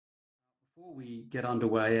Before we get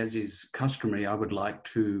underway, as is customary, I would like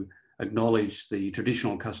to acknowledge the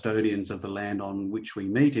traditional custodians of the land on which we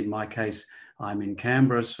meet. In my case, I'm in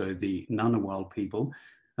Canberra, so the Ngunnawal people,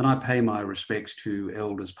 and I pay my respects to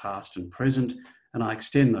elders past and present, and I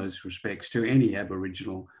extend those respects to any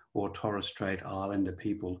Aboriginal or Torres Strait Islander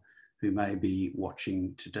people who may be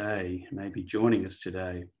watching today, may be joining us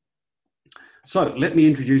today. So let me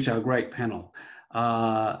introduce our great panel.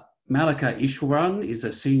 Mallika Ishwaran is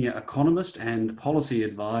a senior economist and policy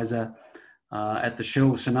advisor at the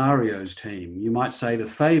Shell Scenarios team. You might say the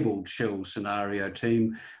fabled Shell Scenario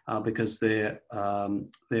team because their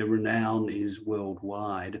renown is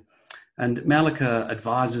worldwide. And Mallika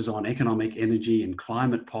advises on economic, energy and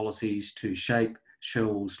climate policies to shape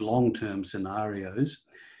Shell's long-term scenarios.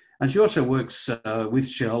 And she also works with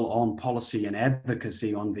Shell on policy and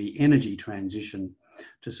advocacy on the energy transition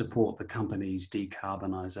to support the company's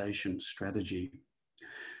decarbonisation strategy.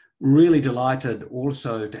 Really delighted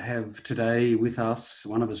also to have today with us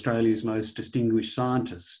one of Australia's most distinguished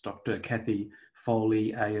scientists, Dr Cathy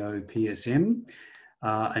Foley, AO PSM.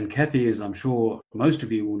 And Cathy, as I'm sure most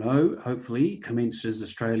of you will know, hopefully commenced as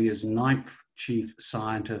Australia's 9th Chief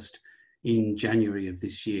Scientist in January of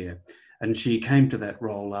this year. And she came to that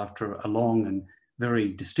role after a long and very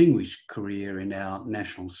distinguished career in our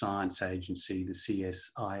National Science Agency, the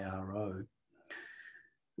CSIRO.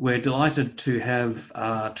 We're delighted to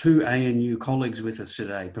have two ANU colleagues with us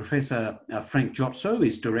today. Professor Frank Jotzo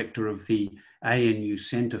is Director of the ANU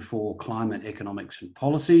Centre for Climate Economics and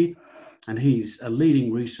Policy, and he's a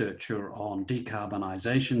leading researcher on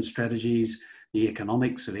decarbonisation strategies, the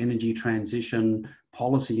economics of energy transition,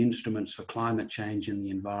 policy instruments for climate change in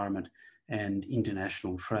the environment, and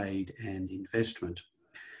international trade and investment.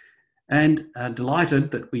 And delighted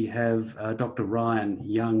that we have Dr. Ryan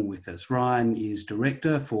Young with us. Ryan is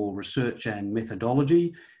Director for Research and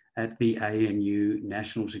Methodology at the ANU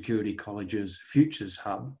National Security College's Futures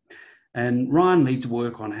Hub. And Ryan leads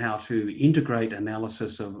work on how to integrate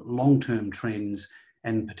analysis of long-term trends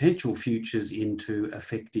and potential futures into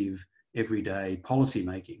effective everyday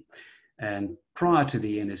policymaking. And prior to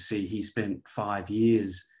the NSC, he spent 5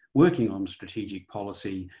 years working on strategic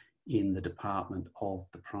policy in the Department of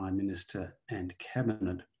the Prime Minister and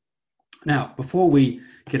Cabinet. Now, before we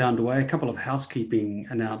get underway, a couple of housekeeping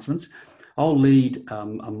announcements. I'll lead a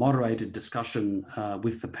moderated discussion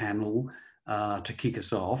with the panel to kick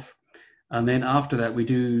us off. And then after that, we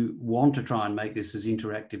do want to try and make this as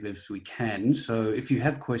interactive as we can. So if you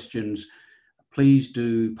have questions, please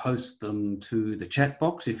do post them to the chat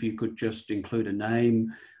box. If you could just include a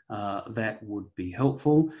name, that would be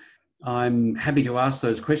helpful. I'm happy to ask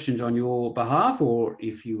those questions on your behalf, or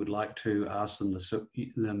if you would like to ask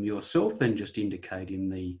them yourself, then just indicate in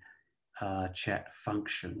the chat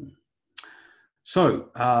function. So,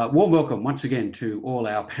 warm welcome once again to all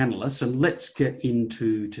our panelists, and let's get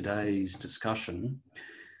into today's discussion.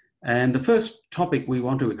 And the first topic we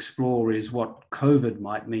want to explore is what COVID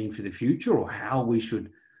might mean for the future, or how we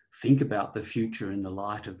should think about the future in the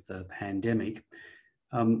light of the pandemic.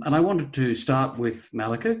 And I wanted to start with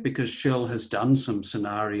Mallika because Shell has done some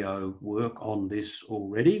scenario work on this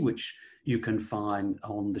already, which you can find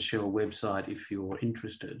on the Shell website if you're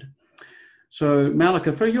interested. So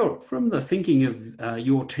Mallika, from the thinking of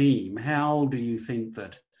your team, how do you think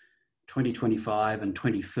that 2025 and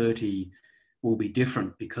 2030 will be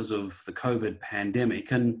different because of the COVID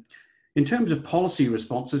pandemic? And in terms of policy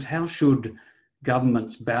responses, how should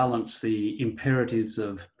governments balance the imperatives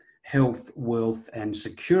of health, wealth and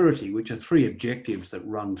security, which are three objectives that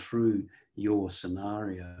run through your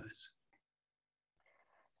scenarios?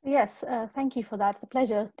 Yes, thank you for that. It's a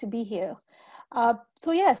pleasure to be here.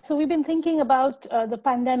 So we've been thinking about the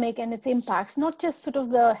pandemic and its impacts, not just sort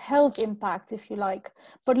of the health impacts, if you like,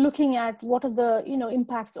 but looking at what are the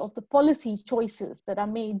impacts of the policy choices that are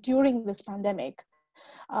made during this pandemic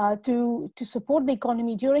to support the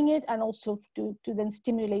economy during it, and also to then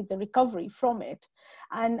stimulate the recovery from it.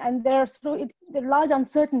 And there are large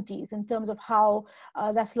uncertainties in terms of how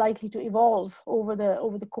that's likely to evolve over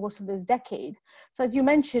the course of this decade. So as you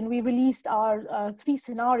mentioned, we released our 3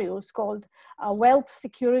 scenarios called Wealth,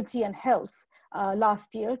 Security and Health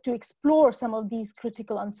last year to explore some of these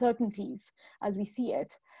critical uncertainties as we see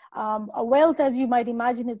it. Wealth, as you might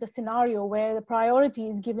imagine, is a scenario where the priority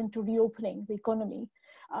is given to reopening the economy.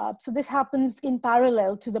 So this happens in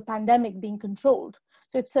parallel to the pandemic being controlled.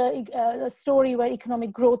 So it's a story where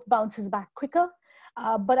economic growth bounces back quicker,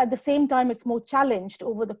 but at the same time, it's more challenged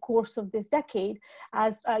over the course of this decade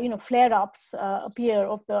as flare-ups appear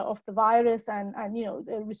of the virus, and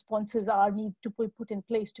the responses need to be put in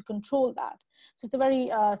place to control that. So it's a very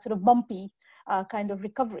sort of bumpy kind of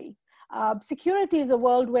recovery. Security is a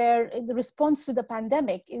world where the response to the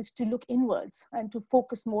pandemic is to look inwards and to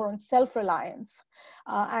focus more on self-reliance.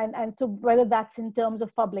 And to whether that's in terms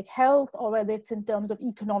of public health or whether it's in terms of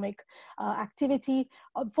economic activity,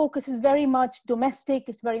 focus is very much domestic.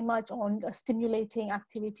 It's very much on stimulating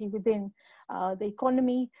activity within the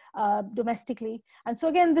economy domestically. And so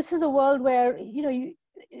again, this is a world where,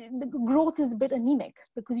 the growth is a bit anemic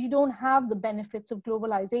because you don't have the benefits of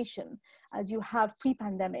globalization as you have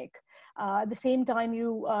pre-pandemic. At the same time,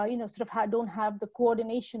 you don't have the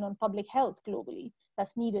coordination on public health globally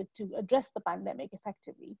that's needed to address the pandemic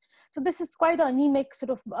effectively. So this is quite an anemic sort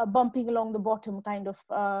of bumping along the bottom kind of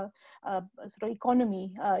sort of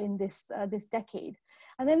economy in this decade.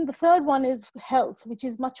 And then the third one is health, which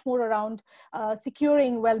is much more around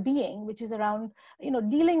securing well-being, which is around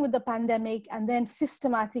dealing with the pandemic and then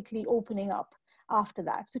systematically opening up after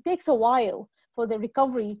that. So it takes a while for the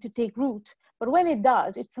recovery to take root, but when it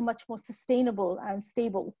does, it's a much more sustainable and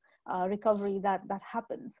stable recovery that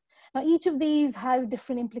happens. Now, each of these has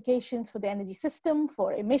different implications for the energy system,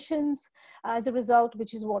 for emissions as a result,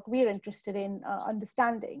 which is what we're interested in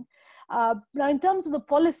understanding. Now, in terms of the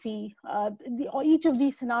policy, each of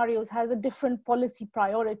these scenarios has a different policy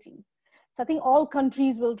priority. So I think all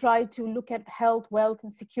countries will try to look at health, wealth,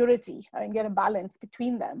 and security and get a balance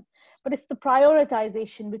between them. But it's the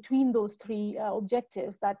prioritization between those three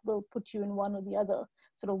objectives that will put you in one or the other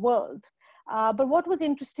sort of world. But what was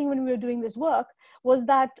interesting when we were doing this work was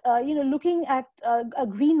that, looking at a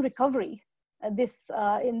green recovery in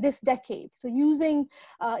this decade. So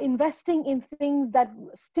investing in things that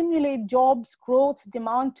stimulate jobs, growth,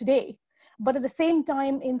 demand today, but at the same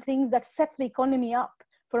time in things that set the economy up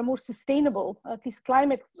for a more sustainable, at least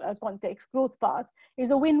climate context, growth path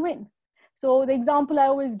is a win-win. So the example I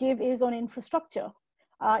always give is on infrastructure.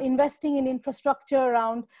 Investing in infrastructure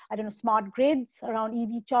around, smart grids, around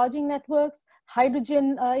EV charging networks,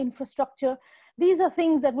 hydrogen infrastructure. These are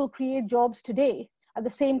things that will create jobs today, at the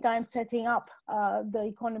same time setting up the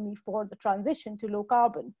economy for the transition to low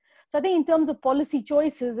carbon. So I think in terms of policy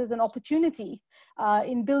choices, there's an opportunity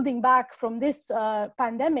in building back from this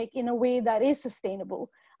pandemic in a way that is sustainable,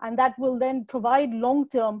 and that will then provide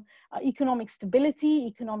long-term economic stability,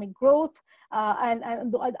 economic growth,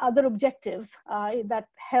 and other objectives where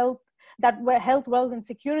health, wealth, and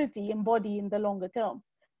security embody in the longer term.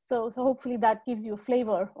 So hopefully that gives you a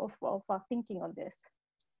flavor of our thinking on this.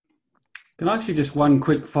 Can I ask you just one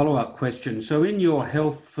quick follow-up question? So in your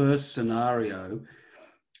health first scenario,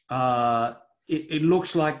 it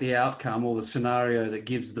looks like the outcome or the scenario that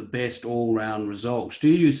gives the best all-round results. Do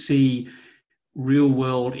you see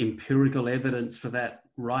real-world empirical evidence for that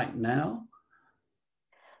right now?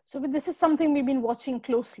 So this is something we've been watching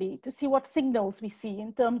closely to see what signals we see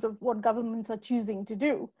in terms of what governments are choosing to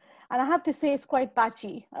do. And I have to say it's quite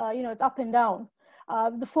patchy. It's up and down.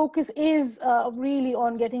 The focus is really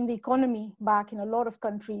on getting the economy back in a lot of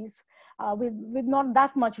countries with not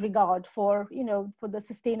that much regard for the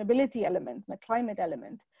sustainability element, the climate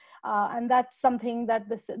element. And that's something that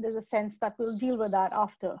there's a sense that we'll deal with that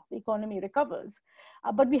after the economy recovers.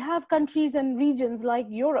 But we have countries and regions like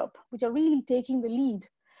Europe, which are really taking the lead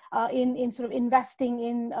in sort of investing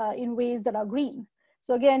in ways that are green.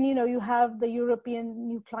 So again, you have the European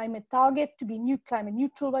new climate target to be climate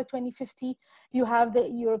neutral by 2050. You have the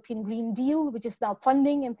European Green Deal, which is now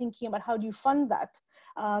funding and thinking about how do you fund that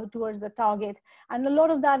towards the target. And a lot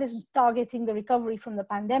of that is targeting the recovery from the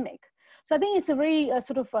pandemic. So I think it's a very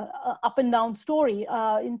sort of up and down story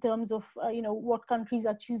in terms of what countries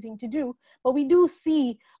are choosing to do. But we do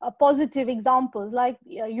see positive examples like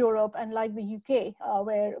Europe and like the UK,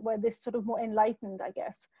 where this sort of more enlightened, I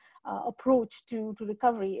guess, approach to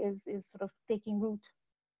recovery is sort of taking root.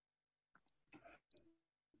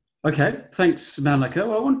 Okay, thanks, Mallika.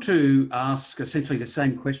 Well, I want to ask essentially the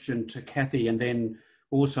same question to Cathy and then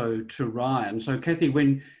also to Ryan. So Cathy,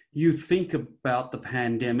 when you think about the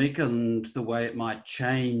pandemic and the way it might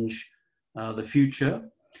change the future,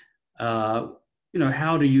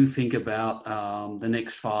 how do you think about the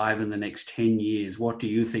next 5 and the next 10 years? What do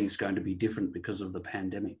you think is going to be different because of the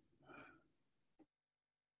pandemic?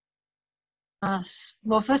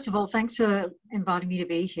 Well, first of all, thanks for inviting me to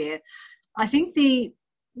be here. I think the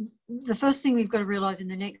first thing we've got to realise in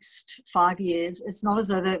the next 5 years, it's not as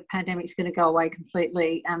though the pandemic's going to go away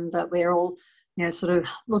completely and that we're all, sort of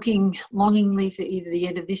looking longingly for either the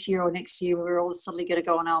end of this year or next year where we're all suddenly going to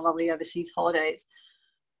go on our lovely overseas holidays.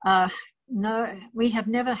 No, we have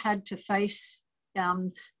never had to face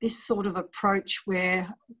this sort of approach where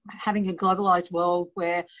having a globalised world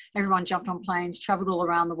where everyone jumped on planes, travelled all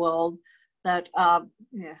around the world, that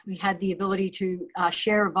we had the ability to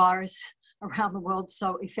share a virus around the world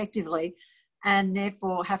so effectively, and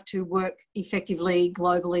therefore have to work effectively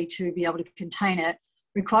globally to be able to contain it,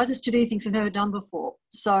 requires us to do things we've never done before.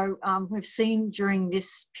 So we've seen during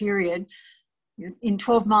this period, in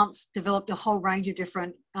 12 months, developed a whole range of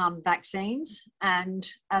different vaccines, and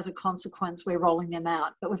as a consequence, we're rolling them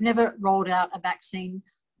out. But we've never rolled out a vaccine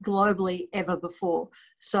globally ever before.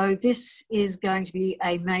 So this is going to be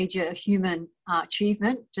a major human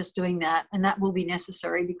achievement, just doing that, and that will be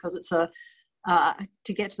necessary because it's to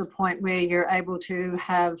get to the point where you're able to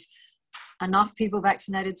have enough people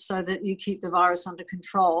vaccinated so that you keep the virus under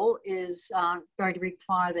control is going to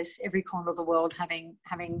require this every corner of the world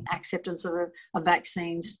having acceptance of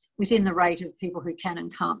vaccines within the rate of people who can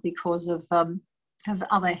and can't because of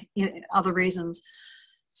other reasons.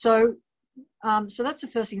 So that's the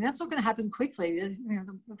first thing. That's not going to happen quickly.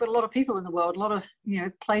 We've got a lot of people in the world, a lot of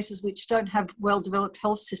places which don't have well-developed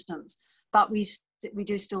health systems, but we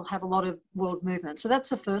do still have a lot of world movement. So that's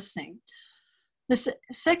the first thing. The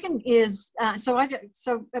second is, so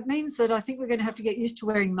it means that I think we're going to have to get used to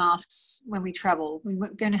wearing masks when we travel. We're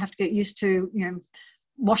going to have to get used to,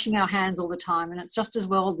 washing our hands all the time. And it's just as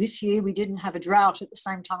well this year we didn't have a drought at the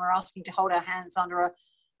same time we're asking to hold our hands under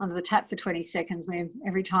the tap for 20 seconds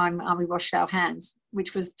every time we washed our hands,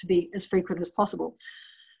 which was to be as frequent as possible.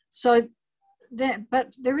 So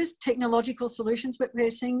but there is technological solutions, but we're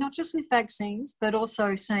seeing not just with vaccines, but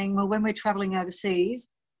also saying, well, when we're traveling overseas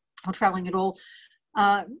or traveling at all,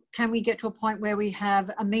 can we get to a point where we have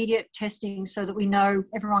immediate testing so that we know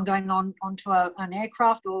everyone going onto an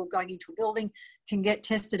aircraft or going into a building can get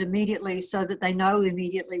tested immediately so that they know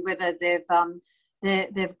immediately whether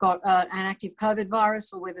they've got an active COVID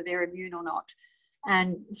virus or whether they're immune or not.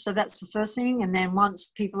 And so that's the first thing. And then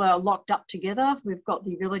once people are locked up together, we've got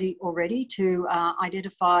the ability already to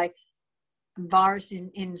identify virus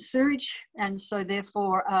in sewage. And so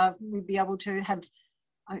therefore we'd be able to have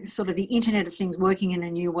sort of the Internet of Things working in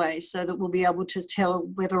a new way so that we'll be able to tell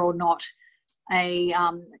whether or not say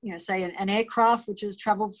an aircraft which has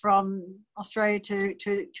travelled from Australia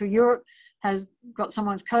to Europe has got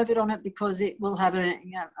someone with COVID on it, because it will have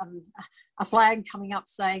a flag coming up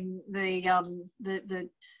saying the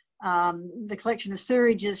collection of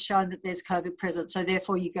sewage has shown that there's COVID present. So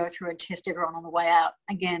therefore you go through and test everyone on the way out.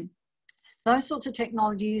 Again, those sorts of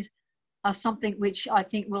technologies are something which I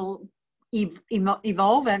think will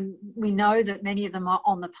evolve, and we know that many of them are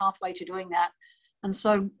on the pathway to doing that. And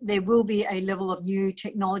so there will be a level of new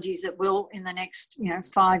technologies that will, in the next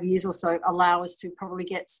 5 years or so, allow us to probably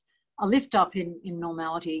get a lift up in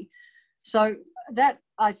normality. So that,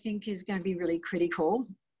 I think, is going to be really critical.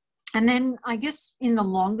 And then I guess in the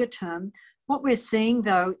longer term, what we're seeing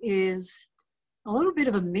though is a little bit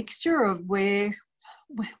of a mixture of where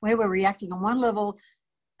we're reacting. On one level,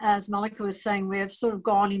 as Mallika was saying, we've sort of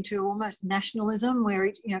gone into almost nationalism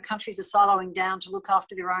where countries are siloing down to look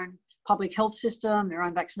after their own public health system, their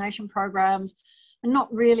own vaccination programs, and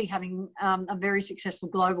not really having a very successful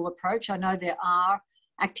global approach. I know there are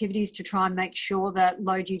activities to try and make sure that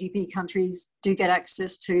low GDP countries do get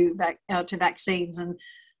access to vaccines, and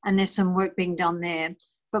there's some work being done there.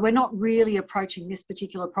 But we're not really approaching this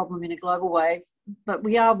particular problem in a global way. But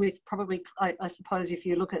we are with probably, I suppose, if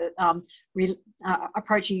you look at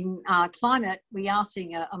approaching climate, we are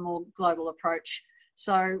seeing a more global approach.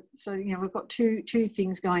 So we've got two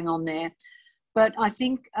things going on there. But I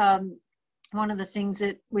think one of the things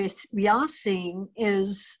that we are seeing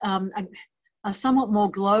is a somewhat more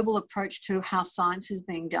global approach to how science is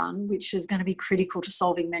being done, which is going to be critical to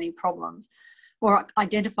solving many problems or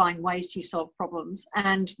identifying ways to solve problems.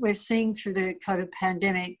 And we're seeing through the COVID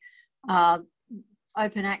pandemic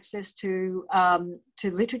open access to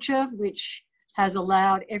literature, which has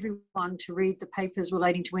allowed everyone to read the papers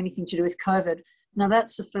relating to anything to do with COVID. Now,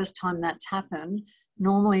 that's the first time that's happened.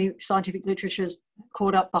 Normally, scientific literature is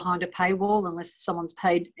caught up behind a paywall unless someone's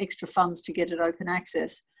paid extra funds to get it open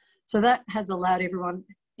access. So that has allowed everyone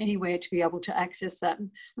anywhere to be able to access that. And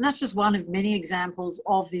that's just one of many examples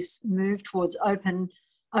of this move towards open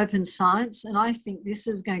science. And I think this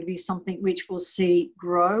is going to be something which we'll see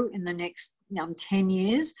grow in the next 10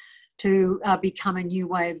 years to become a new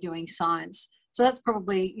way of doing science. So that's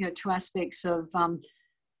probably two aspects of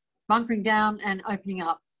bunkering down and opening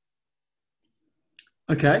up.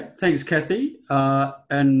 Okay, thanks, Cathy.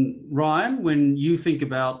 And Ryan, when you think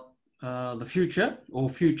about the future or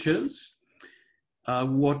futures,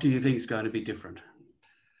 what do you think is going to be different?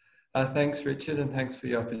 Thanks, Richard, and thanks for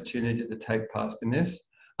the opportunity to take part in this.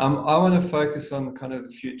 I want to focus on kind of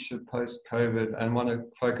the future post-COVID and want to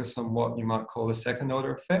focus on what you might call the second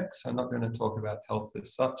order effects. I'm not going to talk about health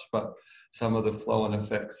as such, but some of the flow-on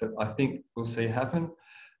effects that I think we'll see happen.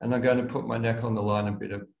 and I'm going to put my neck on the line a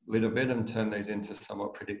little bit and turn these into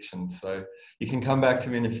somewhat predictions. So you can come back to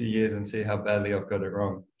me in a few years and see how badly I've got it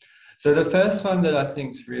wrong. So the first one that I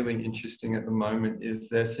think is really interesting at the moment is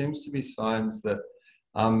there seems to be signs that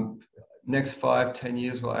next 5-10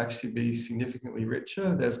 years will actually be significantly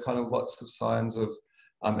richer. There's kind of lots of signs of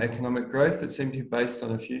economic growth that seem to be based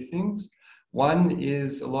on a few things. One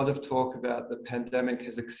is a lot of talk about the pandemic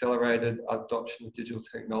has accelerated adoption of digital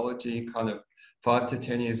technology, kind of 5 to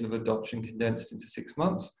 10 years of adoption condensed into 6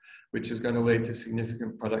 months, which is going to lead to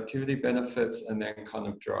significant productivity benefits and then kind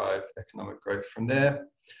of drive economic growth from there.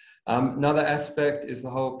 Another aspect is the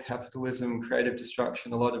whole capitalism, creative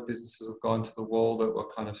destruction. A lot of businesses have gone to the wall that were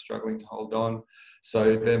kind of struggling to hold on.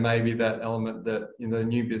 So there may be that element that, you know,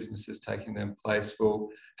 new businesses taking their place will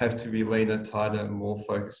have to be leaner, tighter, and more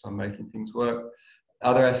focused on making things work.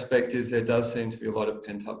 Other aspect is there does seem to be a lot of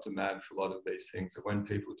pent-up demand for a lot of these things. So when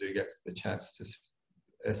people do get the chance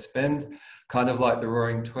to spend, kind of like the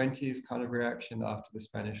Roaring '20s kind of reaction after the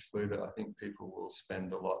Spanish flu, that I think people will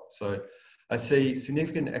spend a lot. So I see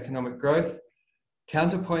significant economic growth.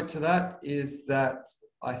 Counterpoint to that is that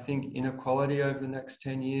I think inequality over the next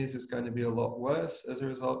 10 years is going to be a lot worse as a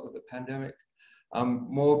result of the pandemic.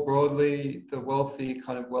 More broadly, the wealthy,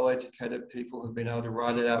 kind of well-educated people have been able to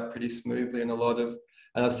ride it out pretty smoothly, and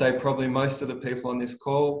and I'd say probably most of the people on this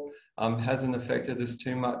call hasn't affected us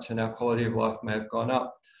too much, and our quality of life may have gone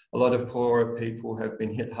up. A lot of poorer people have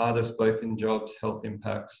been hit hardest, both in jobs, health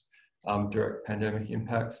impacts, direct pandemic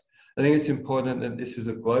impacts. I think it's important that this is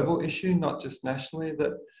a global issue, not just nationally,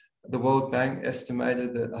 that the World Bank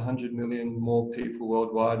estimated that 100 million more people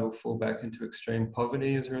worldwide will fall back into extreme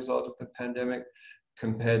poverty as a result of the pandemic,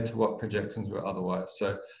 compared to what projections were otherwise.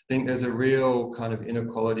 So I think there's a real kind of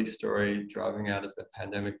inequality story driving out of the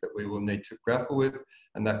pandemic that we will need to grapple with,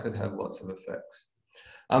 and that could have lots of effects.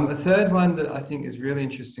 A third one that I think is really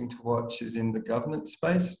interesting to watch is in the governance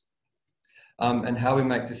space. And how we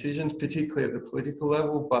make decisions, particularly at the political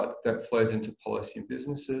level, but that flows into policy and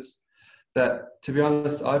businesses. That, to be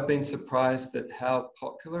honest, I've been surprised at how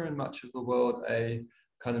popular in much of the world a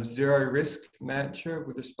kind of zero risk mantra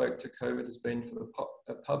with respect to COVID has been for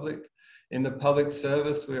the public. In the public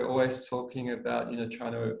service, we're always talking about, you know,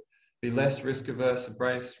 trying to be less risk averse,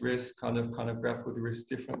 embrace risk, kind of grapple with the risk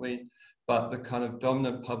differently. But the kind of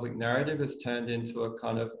dominant public narrative has turned into a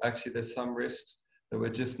kind of, actually there's some risks that we're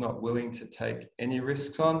just not willing to take any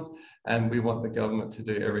risks on, and we want the government to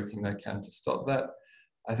do everything they can to stop that.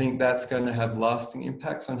 I think that's going to have lasting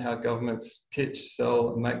impacts on how governments pitch,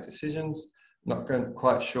 sell, and make decisions. Not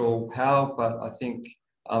quite sure how, but I think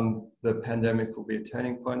the pandemic will be a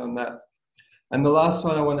turning point on that. And the last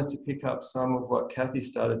one, I wanted to pick up some of what Cathy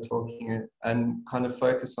started talking and kind of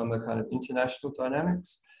focus on the kind of international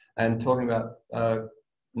dynamics and talking about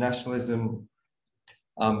nationalism,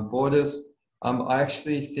 borders. I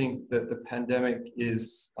actually think that the pandemic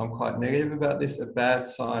is, I'm quite negative about this, a bad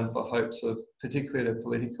sign for hopes of, particularly at a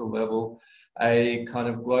political level, a kind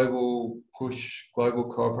of global push, global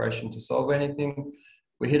cooperation to solve anything.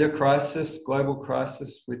 We hit a crisis, global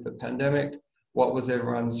crisis with the pandemic. What was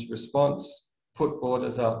everyone's response? Put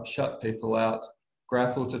borders up, shut people out,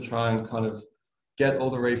 grapple to try and kind of get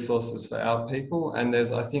all the resources for our people. And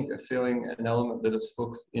there's, I think, a feeling, an element that it's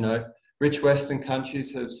looked, you know, rich Western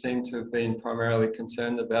countries have seemed to have been primarily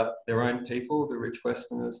concerned about their own people, the rich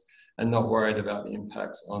Westerners, and not worried about the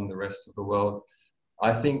impacts on the rest of the world.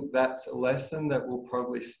 I think that's a lesson that will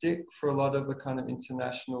probably stick for a lot of the kind of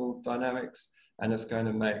international dynamics, and it's going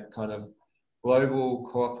to make kind of global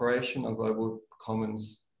cooperation on global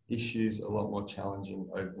commons issues a lot more challenging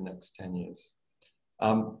over the next 10 years.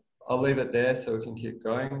 I'll leave it there so we can keep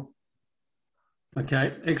going.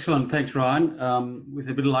 Okay, excellent. Thanks, Ryan. With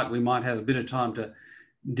a bit of luck, we might have a bit of time to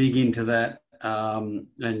dig into that.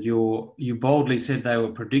 And you boldly said they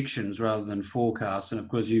were predictions rather than forecasts. And of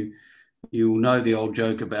course, you'll know the old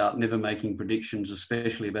joke about never making predictions,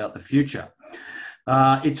 especially about the future.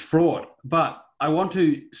 It's fraught. But I want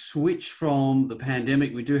to switch from the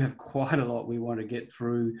pandemic. We do have quite a lot we want to get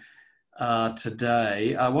through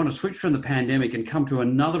today. I want to switch from the pandemic and come to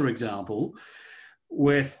another example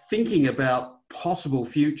where thinking about possible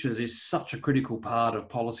futures is such a critical part of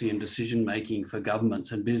policy and decision making for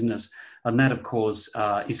governments and business, and that of course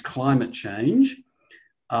is climate change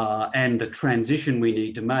and the transition we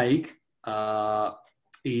need to make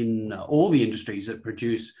in all the industries that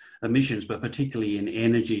produce emissions, but particularly in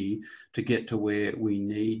energy, to get to where we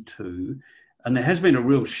need to. And there has been a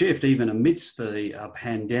real shift even amidst the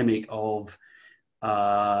pandemic of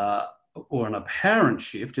or an apparent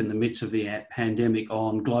shift in the midst of the pandemic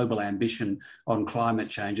on global ambition on climate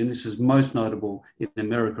change. And this is most notable in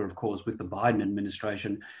America, of course, with the Biden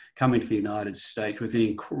administration coming to the United States with an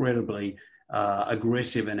incredibly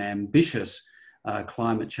aggressive and ambitious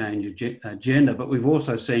climate change agenda. But we've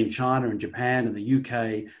also seen China and Japan and the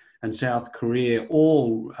UK and South Korea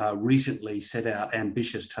all recently set out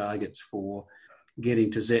ambitious targets for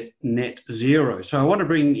getting to net zero. So I want to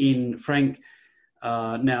bring in Frank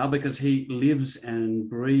now, because he lives and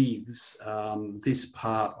breathes this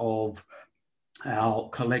part of our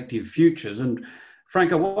collective futures. And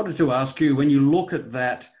Frank, I wanted to ask you, when you look at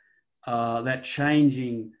that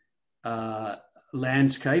changing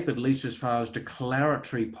landscape, at least as far as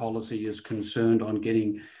declaratory policy is concerned on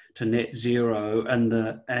getting to net zero,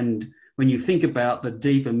 and when you think about the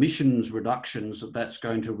deep emissions reductions that's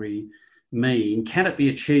going to mean, can it be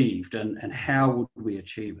achieved, and how would we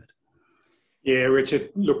achieve it? Yeah,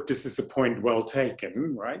 Richard, look, this is a point well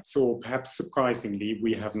taken, right? So perhaps surprisingly,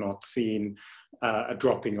 we have not seen a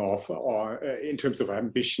dropping off or in terms of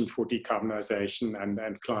ambition for decarbonisation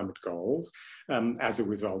and climate goals as a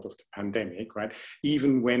result of the pandemic, right?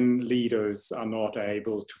 Even when leaders are not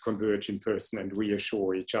able to converge in person and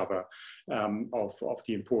reassure each other of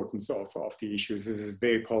the importance of the issues, this is a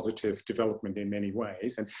very positive development in many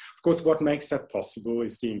ways. And of course, what makes that possible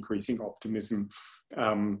is the increasing optimism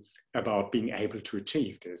about being able to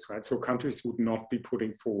achieve this, right? So countries would not be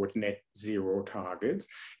putting forward net zero targets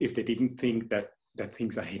if they didn't think that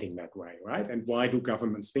things are heading that way, right? And why do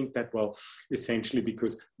governments think that? Well, essentially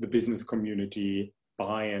because the business community,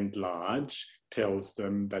 by and large, tells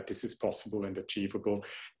them that this is possible and achievable,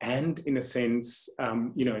 and in a sense,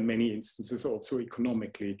 in many instances, also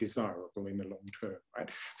economically desirable in the long term, right?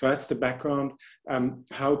 So that's the background.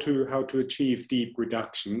 How to achieve deep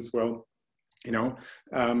reductions? Well,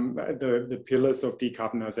 the pillars of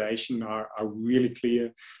decarbonization are really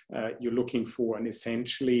clear. You're looking for an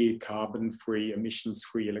essentially carbon-free,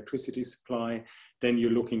 emissions-free electricity supply. Then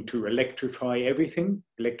you're looking to electrify everything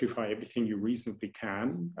you reasonably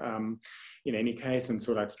can in any case. And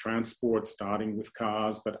so that's transport, starting with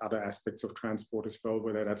cars, but other aspects of transport as well,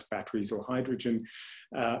 whether that's batteries or hydrogen.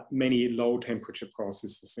 Many low temperature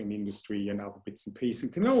processes in industry and other bits and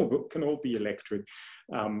pieces can all be electric.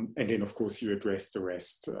 And then of course you address the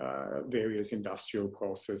rest, various industrial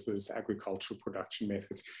processes, agricultural production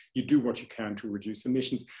methods. You do what you can to reduce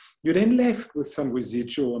emissions. You're then left with some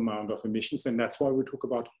residual amount of emissions, and that's why we talk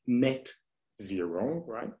about net zero,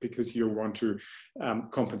 right? Because you want to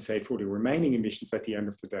compensate for the remaining emissions at the end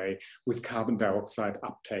of the day with carbon dioxide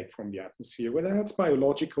uptake from the atmosphere, whether that's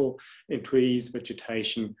biological in trees,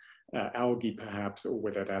 vegetation, algae perhaps, or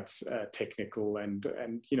whether that's technical, and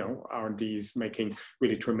R&D is making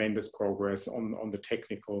really tremendous progress on the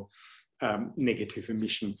technical negative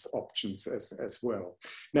emissions options as well.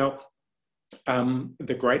 Now,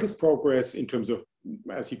 the greatest progress in terms of,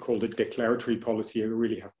 as you called it, declaratory policy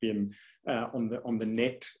really have been on the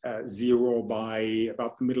net zero by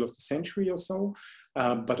about the middle of the century or so.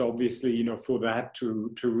 But obviously, for that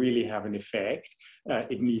to really have an effect,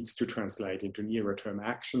 it needs to translate into nearer term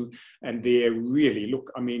action. And there really,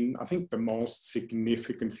 look, I think the most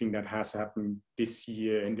significant thing that has happened this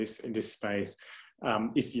year in this space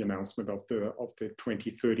is the announcement of the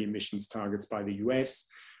 2030 emissions targets by the US.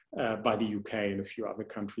 By the UK and a few other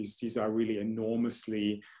countries. These are really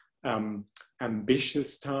enormously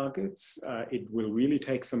ambitious targets. It will really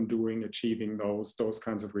take some doing achieving those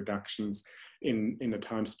kinds of reductions in a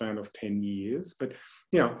time span of 10 years. But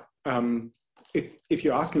if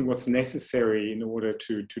you're asking what's necessary in order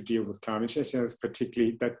to deal with climate change,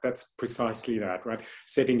 that's precisely that, right?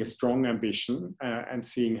 Setting a strong ambition and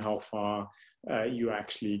seeing how far you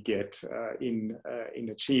actually get in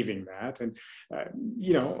achieving that. And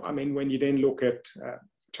when you then look at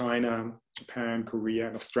China, Japan, Korea,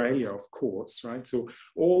 and Australia, of course, right? So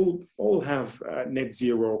all have net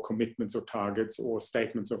zero commitments or targets or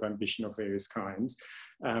statements of ambition of various kinds.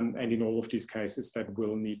 And in all of these cases, that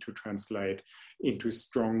will need to translate into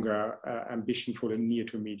stronger ambition for the near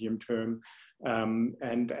to medium term,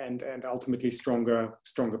 and ultimately stronger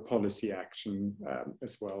policy action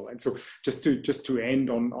as well. And so just to end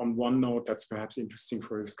on one note that's perhaps interesting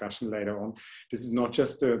for a discussion later on, this is not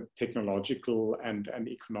just a technological and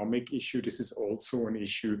economic issue. This is also an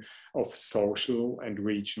issue of social and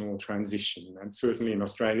regional transition. And certainly in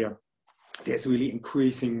Australia, there's really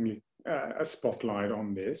increasingly a spotlight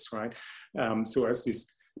on this, right? So as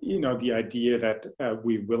this, the idea that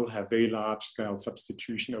we will have very large scale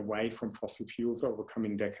substitution away from fossil fuels over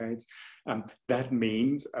coming decades, that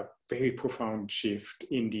means a very profound shift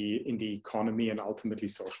in the economy and ultimately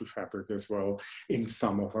social fabric as well in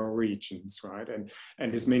some of our regions, right? And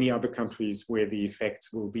there's many other countries where the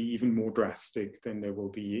effects will be even more drastic than they will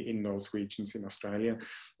be in those regions in Australia.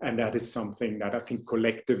 And that is something that I think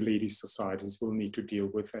collectively these societies will need to deal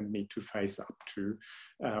with and need to face up to.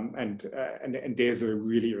 And there's a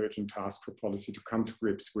really urgent task for policy to come to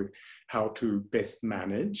grips with how to best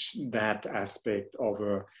manage that aspect of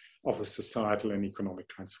a societal and economic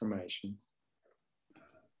transformation.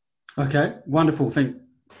 Okay, wonderful. Thank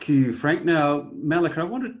you, Frank. Now, Mallika, I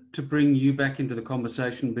wanted to bring you back into the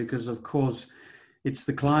conversation because, of course, it's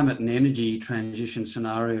the climate and energy transition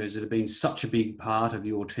scenarios that have been such a big part of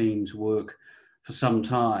your team's work for some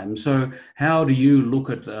time. So how do you look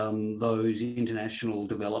at those international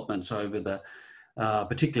developments over the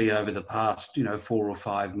particularly over the past, 4 or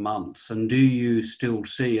 5 months? And do you still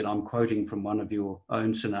see, and I'm quoting from one of your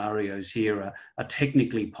own scenarios here, a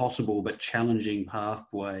technically possible but challenging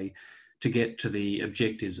pathway to get to the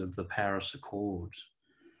objectives of the Paris Accords?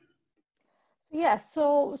 Yes,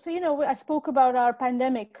 so I spoke about our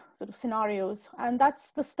pandemic sort of scenarios, and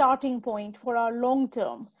that's the starting point for our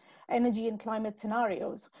long-term energy and climate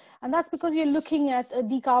scenarios. And that's because you're looking at a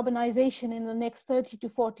decarbonization in the next 30 to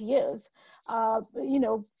 40 years.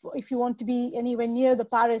 If you want to be anywhere near the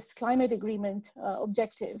Paris Climate Agreement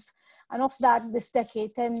objectives, and of that, this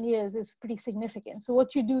decade, 10 years is pretty significant. So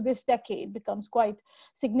what you do this decade becomes quite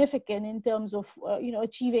significant in terms of,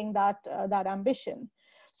 achieving that ambition.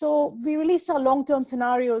 So we released our long-term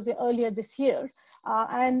scenarios earlier this year.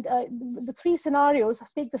 The 3 scenarios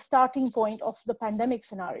take the starting point of the pandemic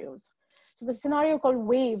scenarios. So the scenario called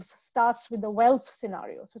WAVES starts with the wealth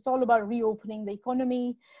scenario. So it's all about reopening the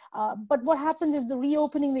economy. But what happens is the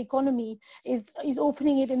reopening the economy is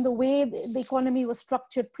opening it in the way the economy was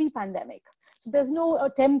structured pre-pandemic. So there's no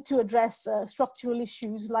attempt to address structural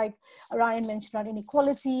issues like Ryan mentioned around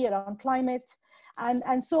inequality, around climate.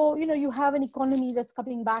 And so, you have an economy that's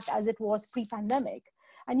coming back as it was pre-pandemic.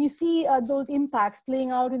 And you see those impacts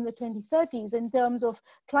playing out in the 2030s in terms of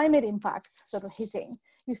climate impacts sort of hitting.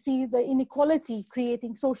 You see the inequality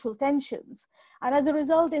creating social tensions. And as a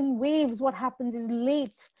result, in waves, what happens is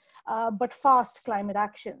late but fast climate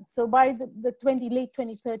action. So by the late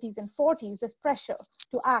 2030s and 40s, there's pressure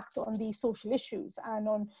to act on these social issues and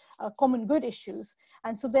on common good issues.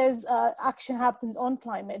 And so there's action happens on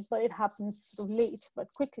climate, but it happens sort of late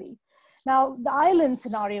but quickly. Now, the island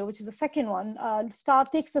scenario, which is the second one,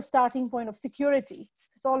 takes the starting point of security.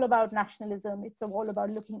 It's all about nationalism. It's all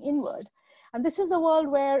about looking inward. And this is a world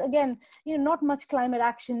where, again, not much climate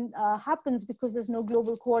action happens because there's no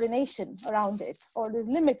global coordination around it, or there's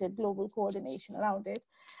limited global coordination around it.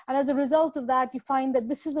 And as a result of that, you find that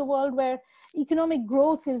this is a world where economic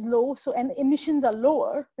growth is low, and emissions are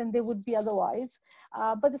lower than they would be otherwise.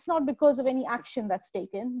 But it's not because of any action that's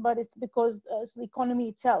taken, but it's because the economy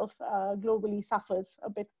itself globally suffers a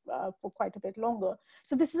bit for quite a bit longer.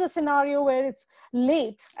 So this is a scenario where it's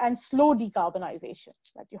late and slow decarbonization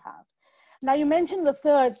that you have. Now, you mentioned the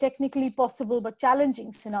third technically possible but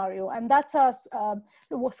challenging scenario, and that's our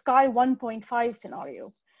Sky 1.5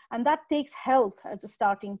 scenario. And that takes health as a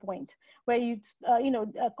starting point, where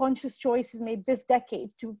a conscious choice is made this decade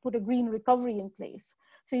to put a green recovery in place.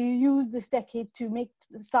 So you use this decade to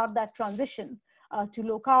start that transition to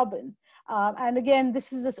low carbon. And again,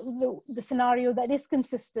 this is the scenario that is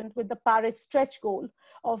consistent with the Paris stretch goal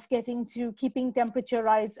of keeping temperature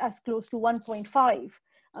rise as close to 1.5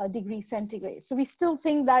 degrees centigrade. So we still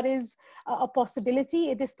think that is a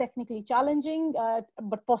possibility. It is technically challenging,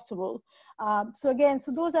 but possible. So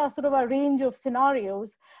those are sort of a range of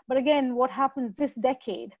scenarios. But again, what happens this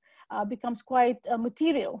decade becomes quite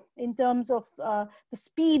material in terms of the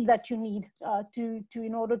speed that you need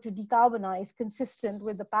in order to decarbonize consistent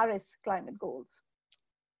with the Paris climate goals.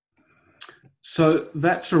 So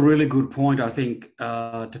that's a really good point, I think,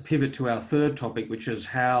 to pivot to our third topic, which is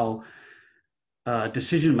how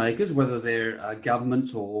decision makers, whether they're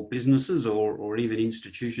governments or businesses or even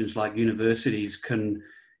institutions like universities, can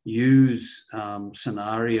use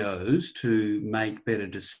scenarios to make better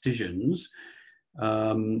decisions.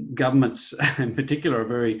 Governments in particular are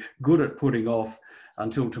very good at putting off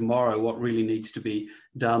until tomorrow what really needs to be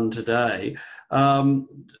done today. So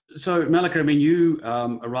Mallika, I mean, you are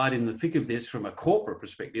right in the thick of this from a corporate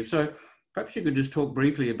perspective. So perhaps you could just talk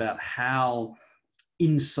briefly about how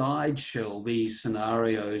inside Shell these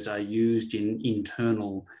scenarios are used in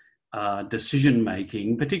internal decision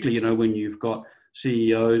making, particularly, when you've got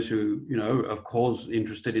CEOs who, of course,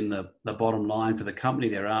 interested in the bottom line for the company.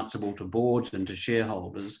 They're answerable to boards and to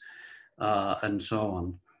shareholders and so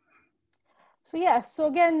on. So yes, so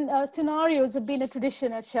again, scenarios have been a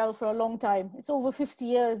tradition at Shell for a long time. It's over 50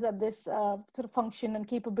 years that this sort of function and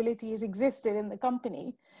capability has existed in the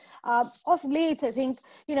company. Of late, I think,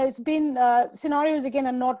 it's been, scenarios again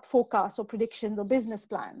are not forecasts or predictions or business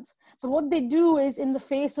plans, but what they do is, in the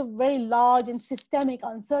face of very large and systemic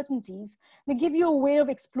uncertainties, they give you a way of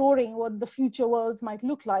exploring what the future worlds might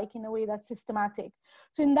look like in a way that's systematic.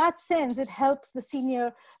 So in that sense, it helps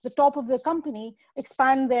the top of the company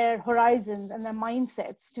expand their horizons and their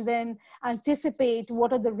mindsets to then anticipate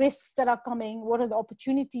what are the risks that are coming, what are the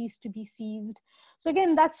opportunities to be seized. So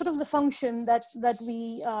again, that's sort of the function that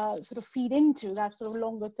we sort of feed into, that sort of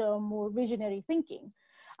longer term, more visionary thinking.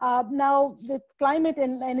 Now, the climate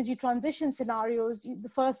and energy transition scenarios, the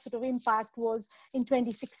first sort of impact was in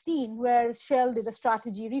 2016, where Shell did a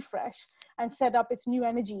strategy refresh and set up its new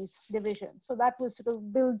energies division. So that was sort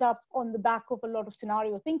of built up on the back of a lot of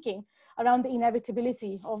scenario thinking around the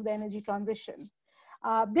inevitability of the energy transition.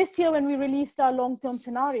 This year, when we released our long-term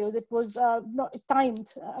scenarios, it was timed,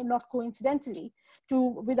 not coincidentally,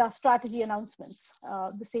 with our strategy announcements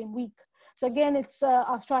the same week. So again, it's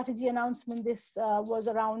our strategy announcement. This was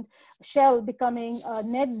around Shell becoming a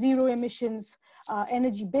net zero emissions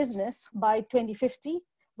energy business by 2050,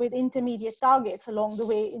 with intermediate targets along the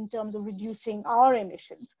way in terms of reducing our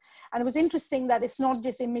emissions. And it was interesting that it's not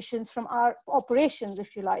just emissions from our operations,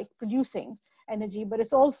 if you like, producing energy, but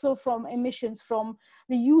it's also from emissions from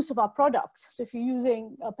the use of our products. So if you're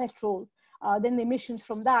using petrol, then the emissions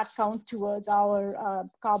from that count towards our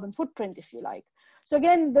carbon footprint, if you like. So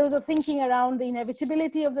again, there was a thinking around the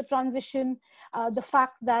inevitability of the transition, the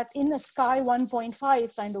fact that in a Sky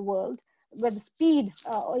 1.5 kind of world, where the speed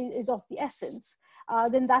is of the essence,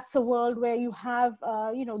 then that's a world where you have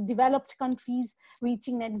developed countries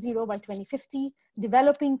reaching net zero by 2050,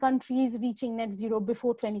 developing countries reaching net zero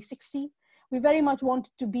before 2060. We very much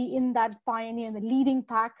wanted to be in that pioneer, in the leading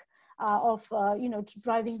pack of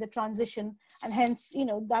driving the transition, and hence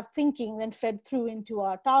that thinking then fed through into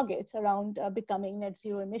our targets around becoming net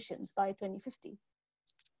zero emissions by 2050.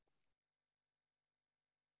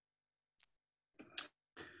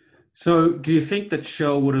 So do you think that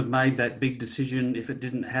Shell would have made that big decision if it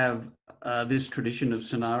didn't have this tradition of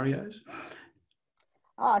scenarios?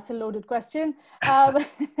 It's a loaded question.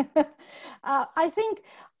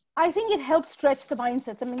 I think it helps stretch the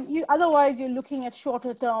mindsets. I mean, otherwise you're looking at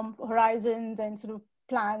shorter term horizons and sort of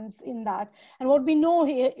plans in that. And what we know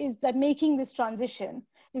here is that making this transition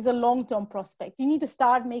is a long-term prospect. You need to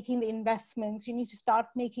start making the investments. You need to start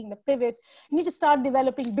making the pivot. You need to start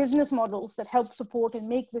developing business models that help support and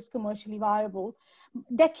make this commercially viable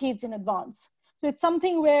decades in advance. So it's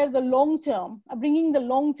something where the long-term, bringing the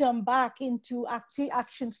long-term back into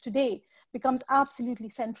actions today becomes absolutely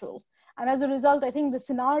central. And as a result, I think the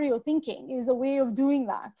scenario thinking is a way of doing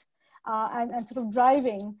that and sort of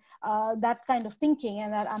driving that kind of thinking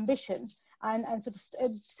and that ambition and sort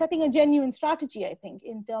of setting a genuine strategy, I think,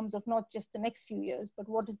 in terms of not just the next few years, but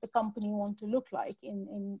what does the company want to look like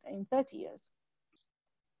in 30 years.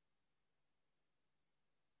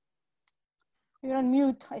 You're on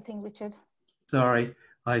mute, I think, Richard. Sorry,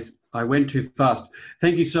 I went too fast.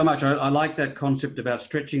 Thank you so much. I like that concept about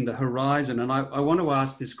stretching the horizon. And I want to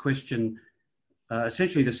ask this question,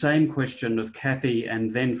 essentially the same question of Cathy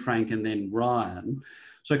and then Frank and then Ryan.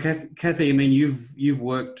 So Cathy, I mean, you've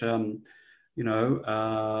worked, for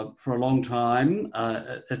a long time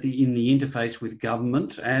in the interface with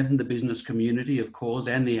government and the business community, of course,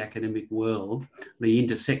 and the academic world, the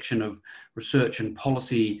intersection of research and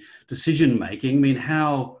policy decision-making. I mean,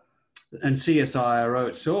 and CSIRO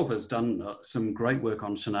itself has done some great work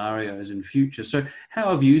on scenarios in future. So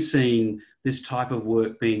how have you seen this type of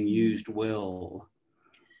work being used well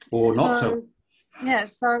or not so? Yeah,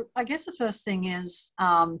 so I guess the first thing is,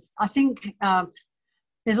 I think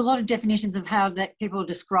there's a lot of definitions of how that people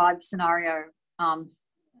describe scenario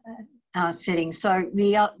settings. So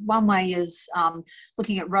the one way is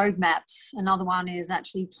looking at roadmaps. Another one is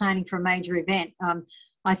actually planning for a major event.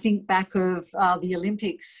 I think back of the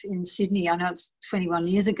Olympics in Sydney. I know it's 21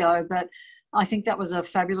 years ago, but I think that was a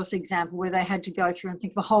fabulous example where they had to go through and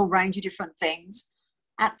think of a whole range of different things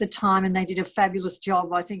at the time, and they did a fabulous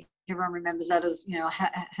job. I think everyone remembers that as, a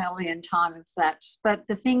hellion time of that. But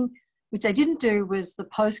the thing which they didn't do was the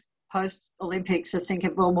post Olympics of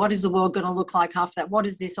thinking, well, what is the world going to look like after that? What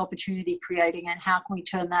is this opportunity creating, and how can we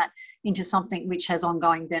turn that into something which has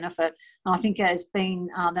ongoing benefit? And I think that's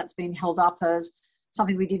been held up as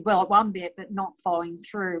something we did well at one bit, but not following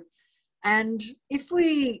through. And if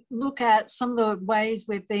we look at some of the ways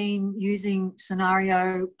we've been using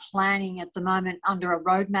scenario planning at the moment under a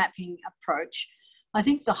road mapping approach, I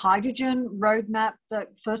think the hydrogen roadmap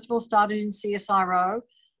that first of all started in CSIRO,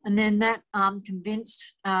 and then that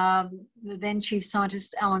convinced the then chief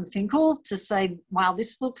scientist Alan Finkel to say, wow,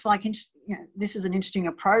 this looks like this is an interesting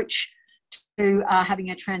approach to having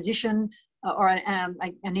a transition or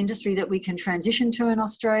an industry that we can transition to in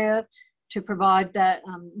Australia to provide that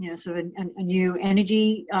sort of a new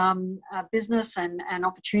energy business and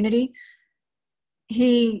opportunity.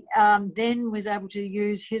 He then was able to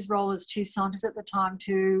use his role as chief scientist at the time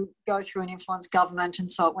to go through and influence government,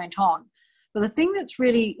 and so it went on. But the thing that's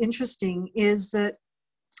really interesting is that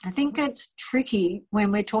I think it's tricky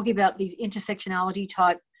when we're talking about these intersectionality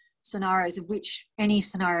type scenarios, of which any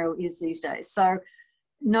scenario is these days. So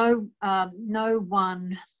no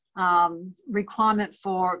one requirement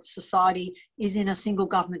for society is in a single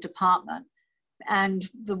government department. And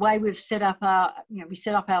the way we've set up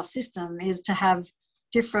our system is to have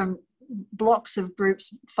different blocks of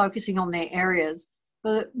groups focusing on their areas.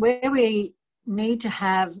 But where we need to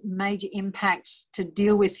have major impacts to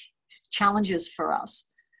deal with challenges for us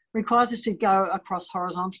requires us to go across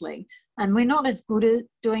horizontally. And we're not as good at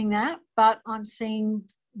doing that, but I'm seeing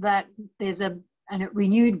that there's a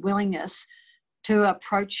renewed willingness to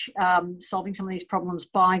approach solving some of these problems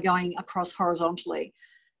by going across horizontally.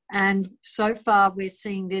 And so far we're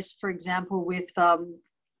seeing this, for example, with,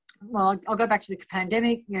 well, I'll go back to the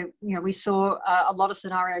pandemic. We saw a lot of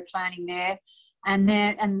scenario planning there,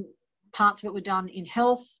 and parts of it were done in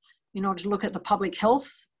health in order to look at the public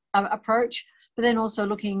health approach, but then also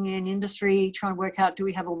looking in industry, trying to work out, do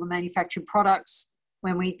we have all the manufactured products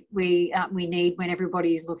when we need, when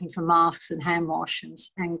everybody is looking for masks and hand wash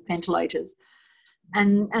and ventilators.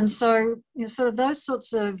 And so, sort of those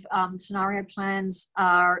sorts of scenario plans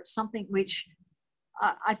are something which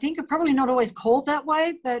I think are probably not always called that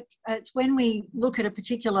way, but it's when we look at a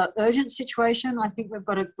particular urgent situation, I think we've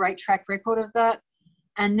got a great track record of that.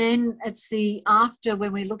 And then it's after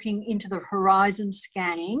when we're looking into the horizon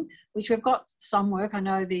scanning, which we've got some work. I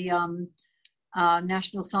know the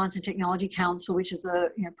National Science and Technology Council, which is the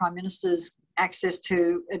Prime Minister's access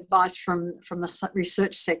to advice from the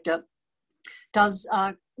research sector, does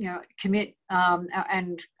commit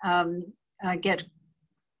and get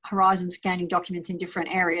horizon scanning documents in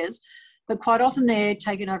different areas, but quite often they're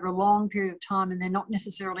taken over a long period of time and they're not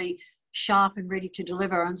necessarily sharp and ready to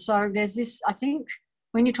deliver. And so there's this, I think,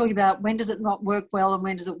 when you're talking about when does it not work well and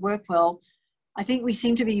when does it work well, I think we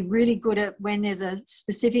seem to be really good at when there's a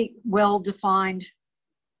specific, well-defined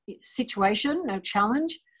situation, a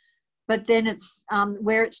challenge. But then it's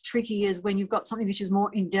where it's tricky is when you've got something which is more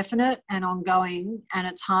indefinite and ongoing, and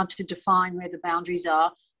it's hard to define where the boundaries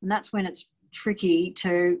are. And that's when it's tricky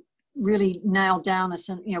to really nail down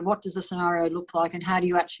what does a scenario look like, and how do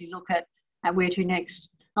you actually look at where to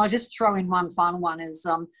next. I'll just throw in one final one is,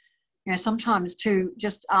 sometimes too,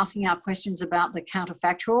 just asking our questions about the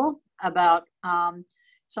counterfactual, about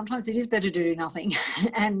sometimes it is better to do nothing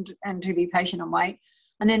and to be patient and wait.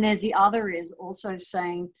 And then there's the other is also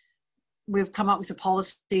saying, we've come up with a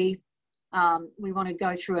policy, we want to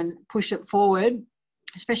go through and push it forward,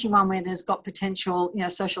 especially one where there's got potential,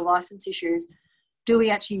 social license issues. Do we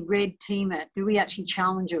actually red team it? Do we actually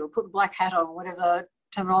challenge it or put the black hat on, or whatever the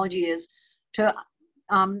terminology is, to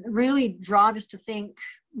really drive us to think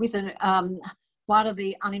with what are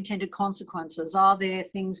the unintended consequences? Are there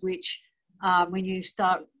things which, when you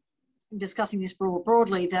start discussing this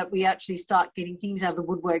broadly, that we actually start getting things out of the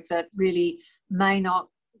woodwork that really may not,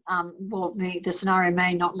 the scenario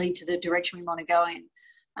may not lead to the direction we want to go in.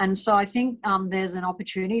 And so I think there's an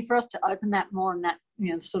opportunity for us to open that more, and that,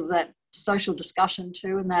 sort of that social discussion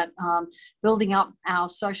too, and that building up our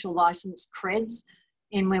social license creds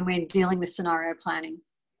in when we're dealing with scenario planning.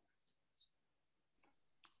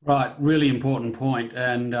 Right, really important point.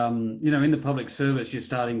 And, in the public service, you're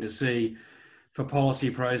starting to see for policy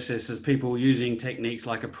processes, people using techniques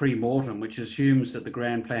like a pre-mortem, which assumes that the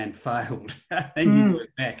grand plan failed. And you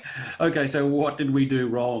work back, okay, so what did we do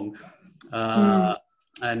wrong?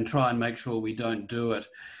 And try and make sure we don't do it.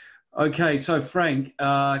 Okay, so Frank,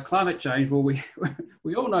 climate change, well,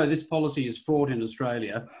 we all know this policy is fraught in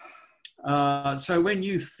Australia. So when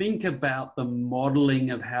you think about the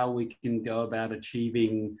modelling of how we can go about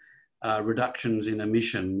achieving reductions in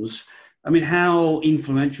emissions, I mean, how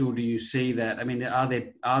influential do you see that? I mean, are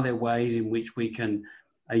there ways in which we can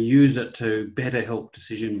use it to better help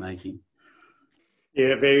decision making?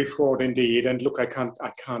 Yeah, very fraud indeed. And look, I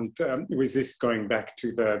can't resist going back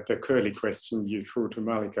to the curly question you threw to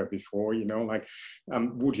Mallika before. You know, like,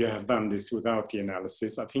 would you have done this without the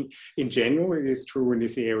analysis? I think in general it is true in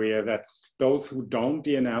this area that those who don't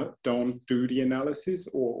do the analysis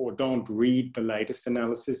or don't read the latest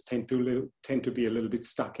analysis tend to be a little bit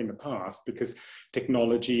stuck in the past, because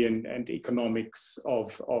technology and economics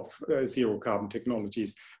of zero carbon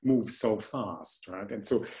technologies move so fast, right? And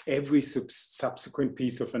so every subsequent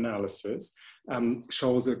piece of analysis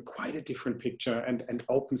shows quite a different picture and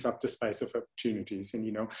opens up the space of opportunities. And,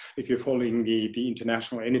 you know, if you're following the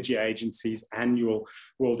International Energy Agency's annual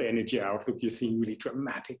World Energy Outlook, you're seeing really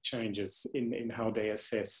dramatic changes in how they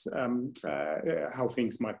assess how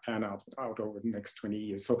things might pan out over the next 20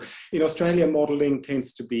 years. So in Australia, modeling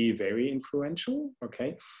tends to be very influential,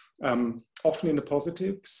 okay? Often in the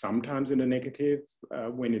positive, sometimes in the negative,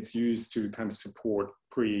 when it's used to kind of support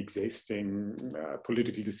pre-existing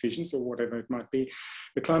political decisions or whatever it might be.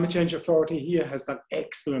 The Climate Change Authority here has done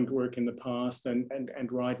excellent work in the past, and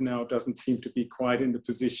right now doesn't seem to be quite in the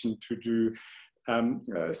position to do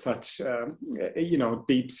such you know,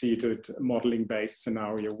 deep-seated modeling-based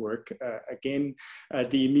scenario work. Again,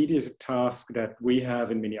 the immediate task that we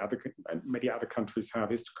have, and many other countries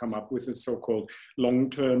have, is to come up with a so-called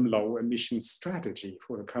long-term low-emission strategy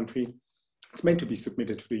for the country. It's meant to be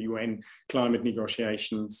submitted to the UN climate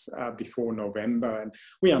negotiations before November, and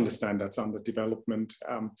we understand that's under development.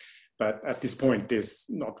 But at this point, there's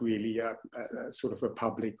not really a sort of a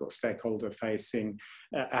public or stakeholder-facing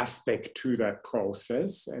aspect to that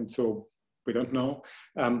process, and so we don't know.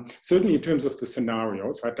 Certainly in terms of the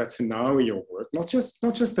scenarios, right? That scenario work, not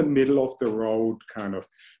just the middle of the road kind of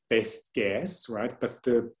best guess, right? But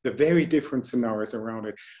the very different scenarios around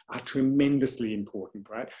it are tremendously important,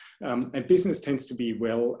 right? And business tends to be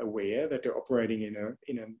well aware that they're operating in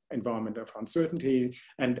an environment of uncertainty,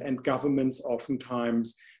 and governments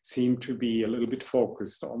oftentimes seem to be a little bit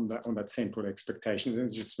focused on that central expectation.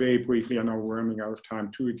 And just very briefly, I know we're running out of time,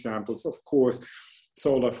 2 examples, of course.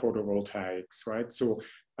 Solar photovoltaics, right? So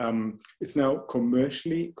it's now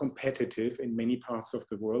commercially competitive in many parts of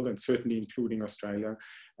the world, and certainly including Australia.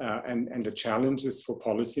 And the challenges for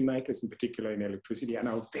policymakers, in particular in electricity, are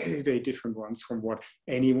now very, very different ones from what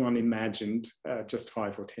anyone imagined just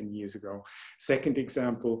 5 or 10 years ago. Second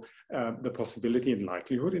example, the possibility and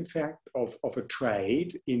likelihood, in fact, of a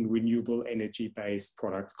trade in renewable energy-based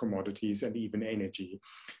products, commodities, and even energy,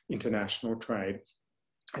 international trade.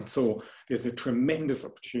 And so there's a tremendous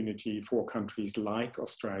opportunity for countries like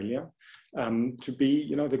Australia to be,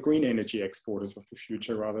 you know, the green energy exporters of the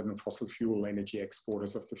future rather than fossil fuel energy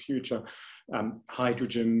exporters of the future.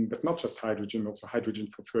 Hydrogen, but not just hydrogen, also hydrogen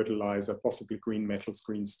for fertilizer, possibly green metals,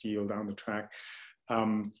 green steel down the track.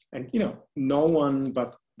 And, you know, no one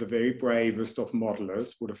but the very bravest of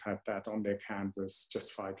modelers would have had that on their canvas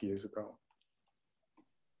just 5 years ago.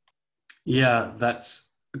 Yeah, that's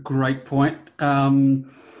a great point.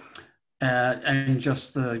 And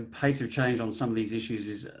just the pace of change on some of these issues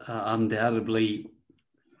is undoubtedly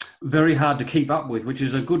very hard to keep up with, which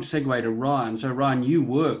is a good segue to Ryan. So Ryan, you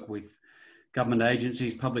work with government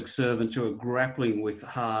agencies, public servants who are grappling with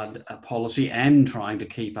hard policy and trying to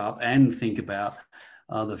keep up and think about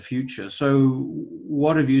the future. So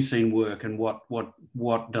what have you seen work, and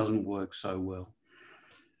what doesn't work so well?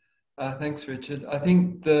 Thanks, Richard. I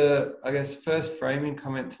think the, first framing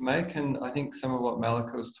comment to make, and I think some of what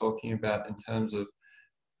Mallika was talking about in terms of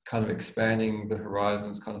kind of expanding the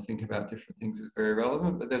horizons, kind of thinking about different things is very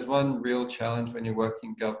relevant. But there's one real challenge when you're working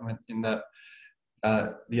in government, in that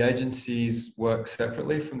the agencies work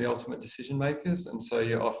separately from the ultimate decision makers. And so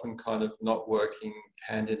you're often kind of not working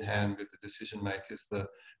hand in hand with the decision makers, the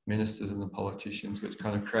ministers and the politicians, which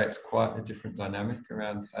kind of creates quite a different dynamic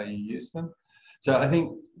around how you use them. So I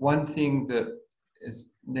think one thing that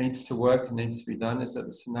needs to work and needs to be done is that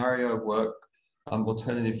the scenario work,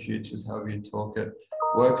 alternative futures, however you talk it,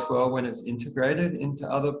 works well when it's integrated into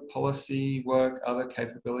other policy work, other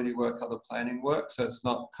capability work, other planning work. So it's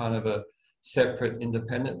not kind of a separate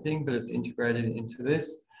independent thing, but it's integrated into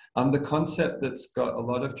this. The concept that's got a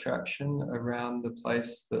lot of traction around the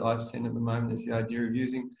place that I've seen at the moment is the idea of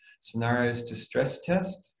using scenarios to stress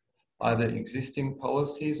test either existing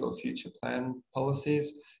policies or future plan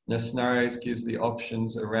policies. You know, scenarios gives the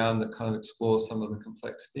options around that kind of explore some of the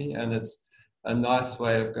complexity, and it's a nice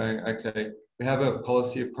way of going, okay, we have a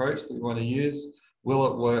policy approach that we want to use. Will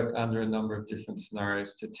it work under a number of different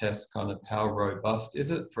scenarios to test kind of how robust is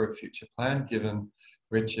it for a future plan, given,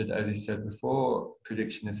 Richard, as he said before,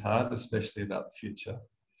 prediction is hard, especially about the future.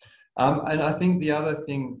 And I think the other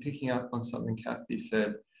thing, picking up on something Cathy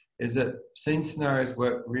said, is that scene scenarios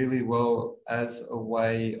work really well as a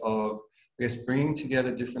way of, I guess, bringing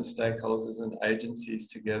together different stakeholders and agencies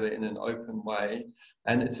together in an open way.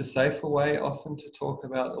 And it's a safer way often to talk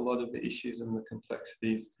about a lot of the issues and the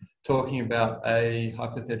complexities. Talking about a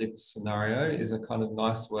hypothetical scenario is a kind of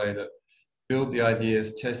nice way to build the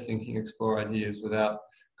ideas, test thinking, explore ideas without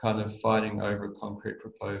kind of fighting over a concrete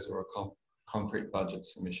proposal or a concrete budget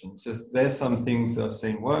submission. So there's some things that I've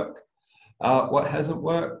seen work. What hasn't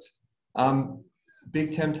worked?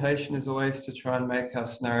 Big temptation is always to try and make our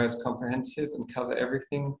scenarios comprehensive and cover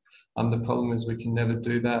everything. The problem is we can never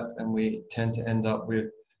do that, and we tend to end up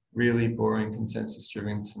with really boring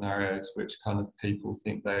consensus-driven scenarios, which kind of people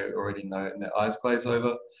think they already know and their eyes glaze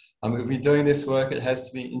over. If we're doing this work, it has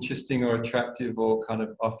to be interesting or attractive or kind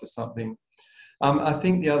of offer something. I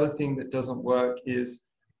think the other thing that doesn't work is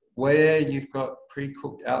where you've got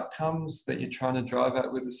pre-cooked outcomes that you're trying to drive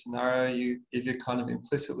at with a scenario, if you're kind of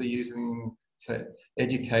implicitly using for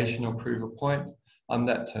education or prove a point,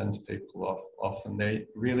 that turns people off often. They're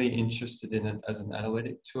really interested in it as an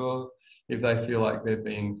analytic tool. If they feel like they're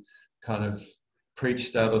being kind of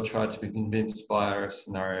preached at or tried to be convinced via a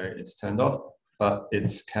scenario, it's turned off, but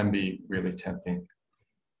it can be really tempting.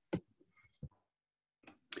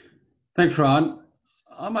 Thanks, Ryan.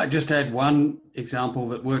 I might just add one example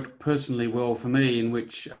that worked personally well for me, in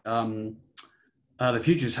which the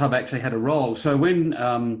Futures Hub actually had a role. So when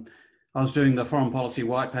I was doing the foreign policy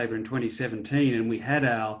white paper in 2017, and we had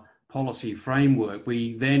our policy framework,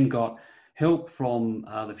 we then got help from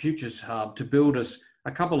the Futures Hub to build us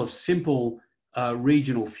a couple of simple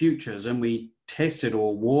regional futures, and we tested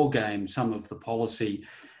or war gamed some of the policy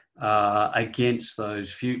against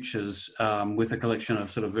those futures with a collection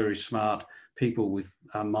of sort of very smart people with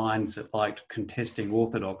minds that liked contesting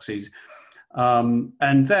orthodoxies.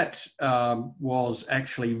 And that was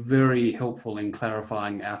actually very helpful in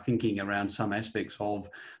clarifying our thinking around some aspects of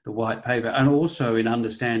the white paper, and also in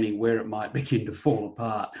understanding where it might begin to fall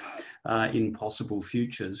apart in possible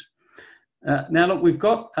futures. Now, look, we've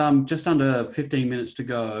got just under 15 minutes to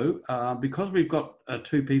go. Because we've got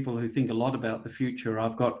two people who think a lot about the future,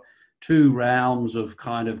 I've got two rounds of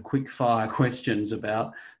kind of quick fire questions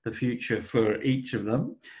about the future for each of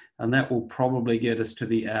them. And that will probably get us to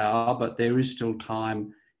the hour, but there is still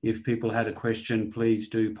time. If people had a question, please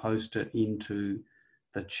do post it into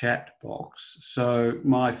the chat box. So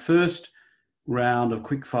my first round of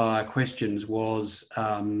quick fire questions was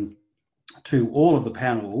to all of the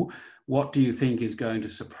panel. What do you think is going to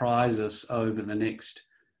surprise us over the next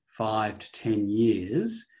 5 to 10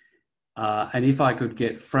 years? And if I could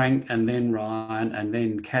get Frank and then Ryan and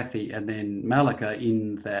then Cathy and then Mallika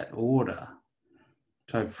in that order.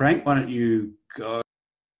 So Frank, why don't you go?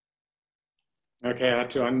 Okay, I had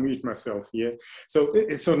to unmute myself here.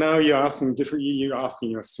 So now you're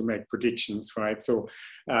asking us to make predictions, right? So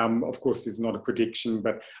of course it's not a prediction,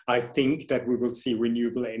 but I think that we will see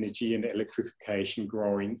renewable energy and electrification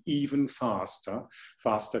growing even faster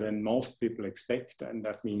than most people expect, and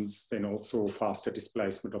that means then also faster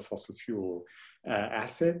displacement of fossil fuel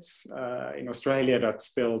assets. In Australia, that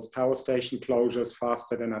spells power station closures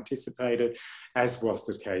faster than anticipated, as was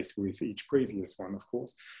the case with each previous one, of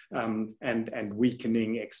course, and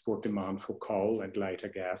weakening export demand for coal and later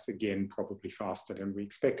gas, again, probably faster than we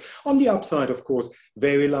expect. On the upside, of course,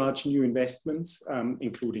 very large new investments,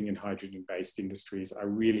 including in hydrogen-based industries. I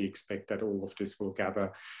really expect that all of this will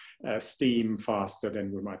gather steam faster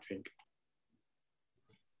than we might think.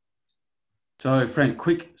 So Frank,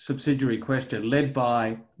 quick subsidiary question, led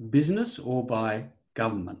by business or by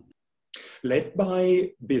government? Led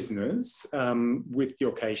by business, with the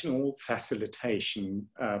occasional facilitation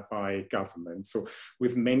by government. So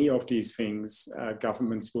with many of these things,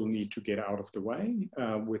 governments will need to get out of the way.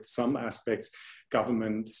 With some aspects,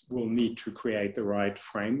 governments will need to create the right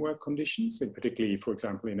framework conditions, and particularly, for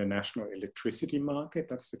example, in a national electricity market,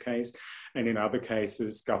 that's the case. And in other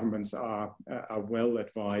cases, governments are well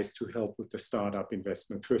advised to help with the startup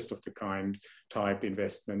investment, first of the kind type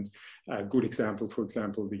investment. A good example, for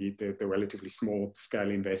example, the relatively small scale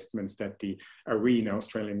investments that the ARENA,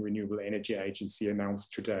 Australian Renewable Energy Agency,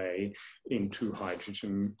 announced today into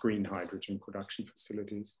green hydrogen production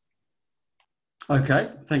facilities. Okay,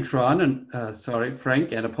 thanks, Ryan. And sorry,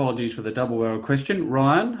 Frank, and apologies for the double-barrel question.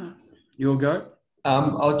 Ryan, your go.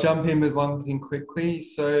 I'll jump in with one thing quickly.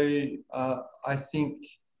 So I think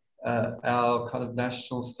our kind of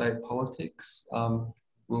national state politics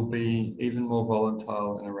will be even more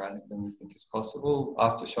volatile and erratic than we think is possible.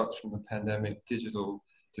 Aftershocks from the pandemic, digital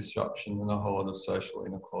disruption, and a whole lot of social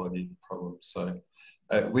inequality problems. So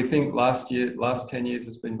we think last 10 years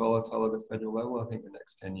has been volatile at the federal level. I think the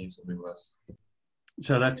next 10 years will be worse.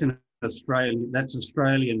 So that's in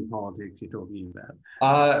Australian politics you're talking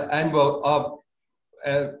about. And well,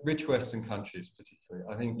 rich Western countries particularly.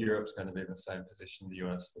 I think Europe's going to be in the same position, the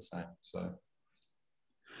US the same. So.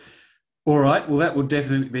 All right, well, that would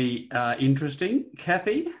definitely be interesting.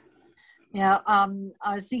 Cathy? Yeah,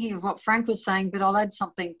 I was thinking of what Frank was saying, but I'll add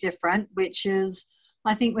something different, which is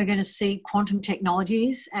I think we're going to see quantum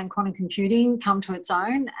technologies and quantum computing come to its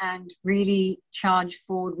own and really charge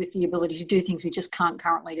forward with the ability to do things we just can't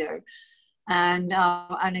currently do. And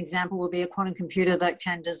an example will be a quantum computer that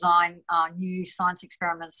can design new science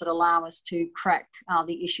experiments that allow us to crack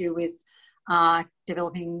the issue with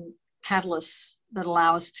developing catalysts that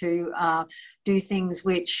allow us to do things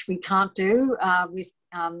which we can't do with,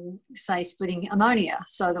 say, splitting ammonia,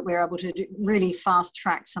 so that we're able to really fast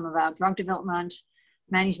track some of our drug development,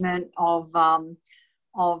 management of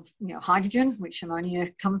hydrogen, which ammonia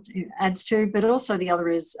adds to, but also the other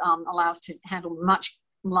is allow us to handle much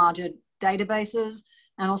larger databases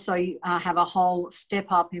and also have a whole step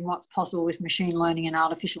up in what's possible with machine learning and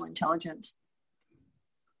artificial intelligence.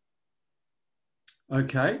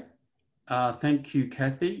 Okay. Thank you,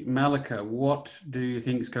 Cathy. Mallika, what do you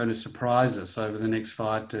think is going to surprise us over the next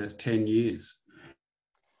 5 to 10 years?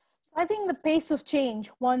 I think the pace of change,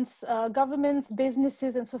 once governments,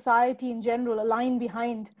 businesses, and society in general align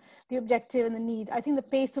behind the objective and the need, I think the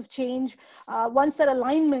pace of change, once that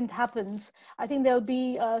alignment happens, I think there'll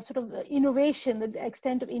be sort of innovation, the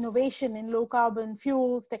extent of innovation in low carbon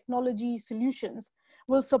fuels, technology, solutions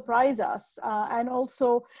will surprise us. And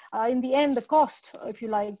also, in the end, the cost, if you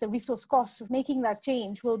like, the resource cost of making that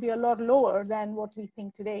change will be a lot lower than what we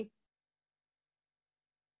think today.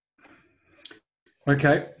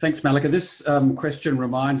 Okay, thanks, Mallika. This question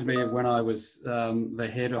reminds me of when I was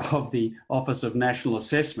the head of the Office of National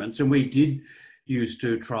Assessments, and we did used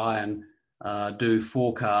to try and do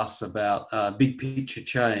forecasts about big picture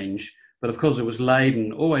change, but of course it was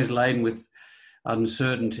always laden with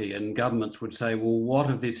uncertainty, and governments would say, well, what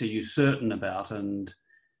of this are you certain about? And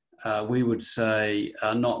we would say,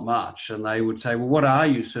 not much. And they would say, well, what are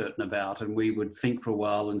you certain about? And we would think for a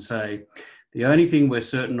while and say, the only thing we're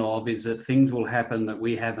certain of is that things will happen that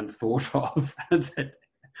we haven't thought of.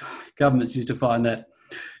 Governments used to find that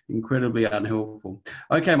incredibly unhelpful.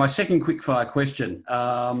 Okay, my second quickfire question.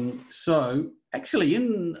 So actually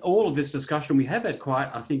in all of this discussion, we have had quite,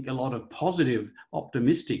 I think, a lot of positive,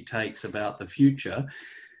 optimistic takes about the future.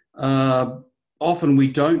 Often we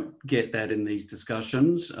don't get that in these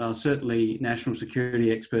discussions. Certainly national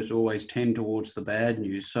security experts always tend towards the bad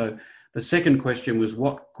news. So the second question was,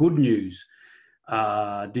 what good news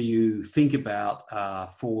do you think about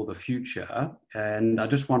for the future? And I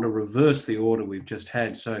just want to reverse the order we've just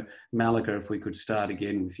had. So Mallika, if we could start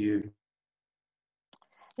again with you.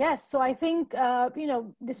 Yes, so I think,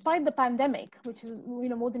 despite the pandemic, which is,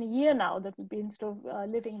 more than a year now that we've been sort of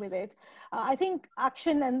living with it, I think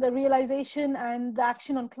action and the realization and the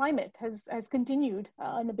action on climate has continued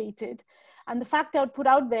unabated. And the fact I would put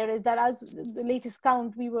out there is that as the latest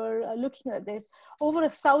count, we were looking at this, over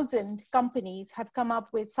 1,000 companies have come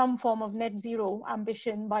up with some form of net zero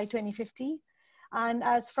ambition by 2050. And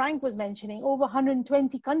as Frank was mentioning, over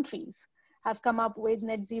 120 countries have come up with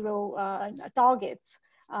net zero targets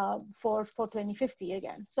for 2050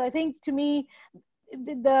 again. So I think, to me,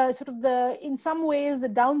 in some ways, the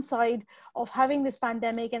downside of having this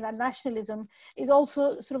pandemic and that nationalism is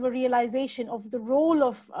also sort of a realization of the role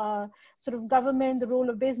of sort of government, the role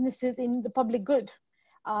of businesses in the public good,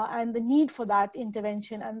 and the need for that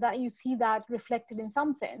intervention, and that you see that reflected in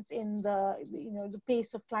some sense in the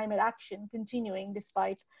pace of climate action continuing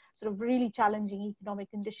despite sort of really challenging economic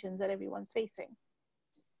conditions that everyone's facing.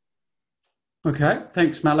 Okay,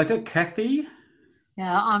 thanks, Mallika. Cathy?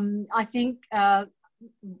 Yeah, I think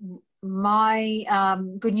my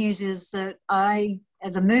good news is that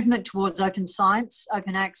the movement towards open science,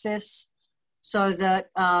 open access, so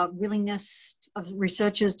that willingness of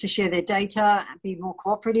researchers to share their data, be more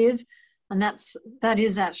cooperative, and that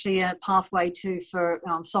is actually a pathway for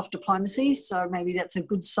soft diplomacy. So maybe that's a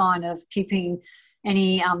good sign of keeping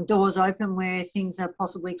any doors open where things are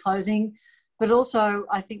possibly closing. But also,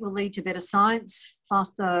 I think will lead to better science,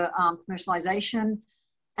 faster commercialization,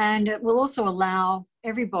 and it will also allow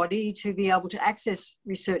everybody to be able to access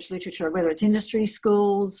research literature, whether it's industry,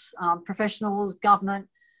 schools, professionals, government,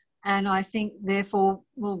 and I think therefore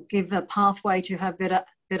will give a pathway to have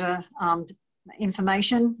better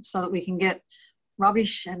information so that we can get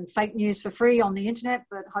rubbish and fake news for free on the internet,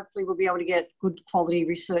 but hopefully we'll be able to get good quality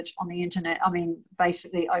research on the internet. I mean,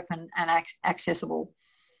 basically open and accessible.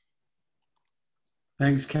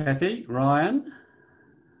 Thanks, Cathy. Ryan?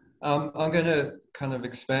 I'm going to kind of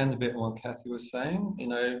expand a bit on what Cathy was saying. You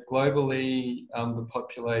know, globally, the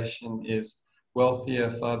population is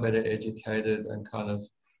wealthier, far better educated, and kind of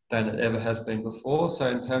than it ever has been before. So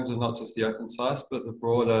in terms of not just the open science, but the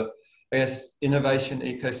broader, I guess, innovation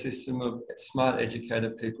ecosystem of smart,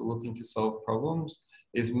 educated people looking to solve problems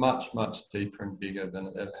is much, much deeper and bigger than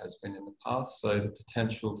it ever has been in the past. So the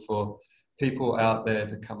potential for people out there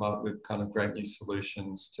to come up with kind of great new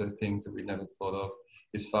solutions to things that we never thought of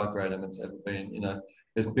is far greater than it's ever been. You know,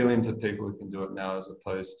 there's billions of people who can do it now as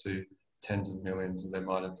opposed to tens of millions that there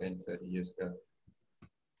might have been 30 years ago.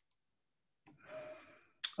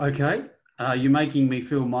 Okay, you're making me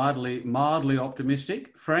feel mildly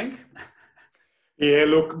optimistic. Frank? Yeah,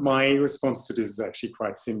 look, my response to this is actually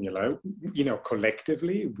quite similar. You know,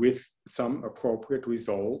 collectively, with some appropriate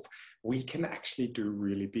resolve, we can actually do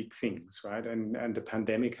really big things, right? And the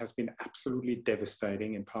pandemic has been absolutely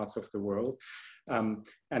devastating in parts of the world.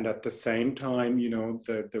 And at the same time, you know,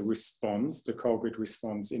 the response, the COVID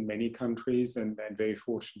response in many countries, and very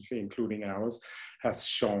fortunately, including ours, has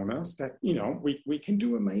shown us that, you know, we can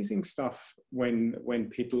do amazing stuff when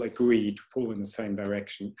people agree to pull in the same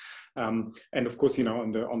direction. And of course, you know,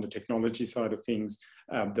 on the technology side of things,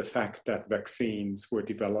 the fact that vaccines were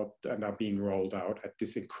developed and are being rolled out at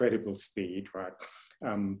this incredible speed, right,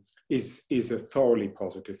 is a thoroughly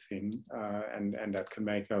positive thing, and that can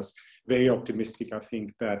make us very optimistic. I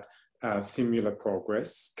think that similar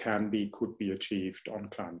progress could be achieved on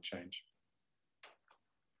climate change.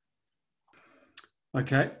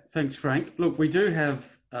 Okay, thanks, Frank. Look, we do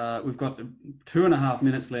have, we've got 2.5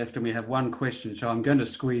 minutes left and we have one question, so I'm going to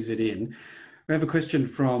squeeze it in. We have a question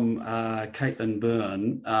from Caitlin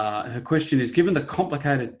Byrne. Her question is, given the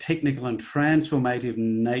complicated technical and transformative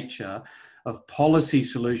nature of policy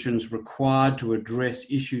solutions required to address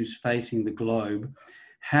issues facing the globe,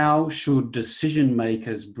 how should decision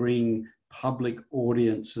makers bring public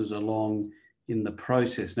audiences along in the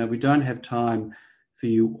process? Now, we don't have time for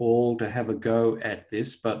you all to have a go at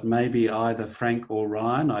this, but maybe either Frank or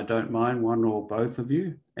Ryan, I don't mind, one or both of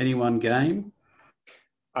you. Anyone game?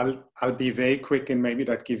 I'll be very quick, and maybe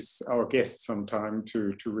that gives our guests some time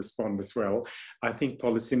to respond as well. I think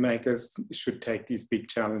policymakers should take these big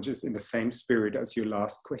challenges in the same spirit as your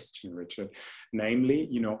last question, Richard. Namely,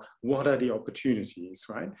 you know, what are the opportunities,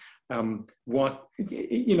 right?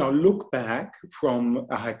 Look back from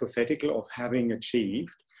a hypothetical of having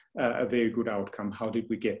achieved a very good outcome. How did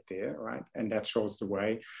we get there, right? And that shows the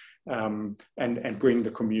way, and bring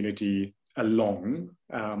the community along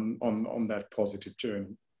on that positive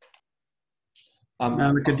journey.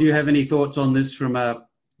 Mallika, do you have any thoughts on this from a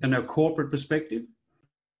corporate perspective?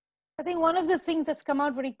 I think one of the things that's come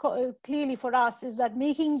out very clearly for us is that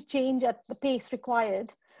making change at the pace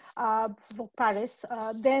required for Paris,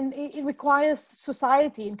 then it requires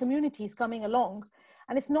society and communities coming along.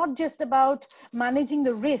 And it's not just about managing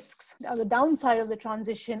the risks, the downside of the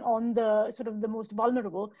transition on the sort of the most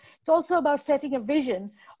vulnerable. It's also about setting a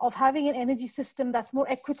vision of having an energy system that's more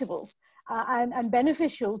equitable and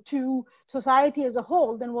beneficial to society as a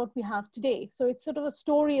whole than what we have today. So it's sort of a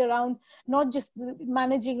story around not just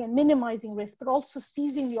managing and minimizing risk, but also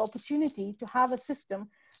seizing the opportunity to have a system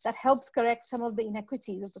that helps correct some of the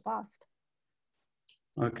inequities of the past.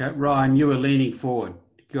 Okay, Ryan, you were leaning forward.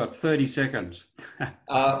 You got 30 seconds.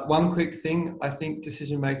 One quick thing, I think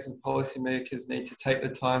decision makers and policy makers need to take the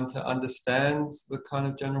time to understand the kind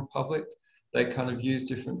of general public. They kind of use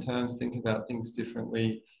different terms, think about things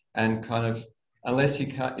differently, and kind of,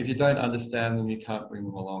 if you don't understand them, you can't bring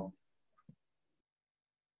them along.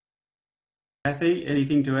 Cathy,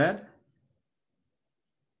 anything to add?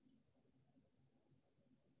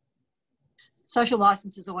 Social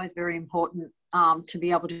license is always very important to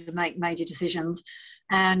be able to make major decisions.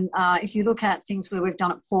 And if you look at things where we've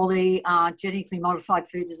done it poorly, genetically modified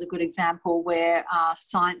foods is a good example where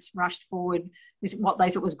science rushed forward with what they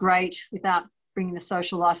thought was great without bringing the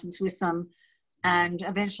social license with them, and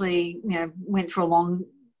eventually, you know, went through a long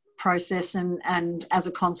process. And as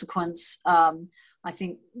a consequence, I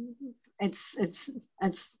think it's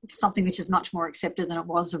something which is much more accepted than it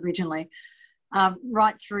was originally.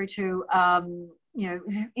 Right through to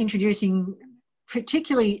introducing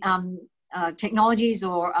particularly technologies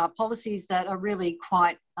or policies that are really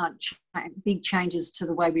quite big changes to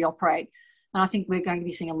the way we operate. And I think we're going to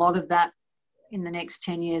be seeing a lot of that in the next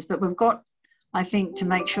 10 years. But we've got, I think, to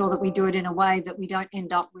make sure that we do it in a way that we don't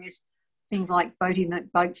end up with things like Boaty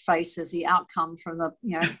McBoatface as the outcome from the,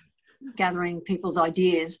 gathering people's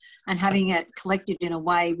ideas and having it collected in a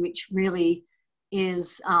way which really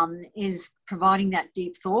is providing that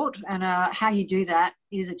deep thought. And how you do that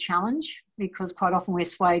is a challenge, because quite often we're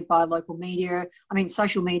swayed by local media,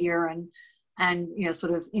 social media and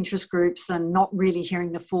sort of interest groups, and not really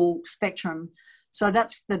hearing the full spectrum. So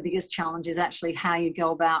that's the biggest challenge, is actually how you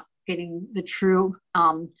go about getting the true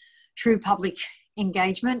public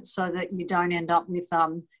engagement, so that you don't end up with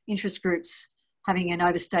interest groups having an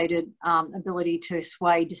overstated ability to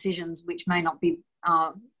sway decisions which may not be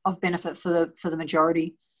of benefit for the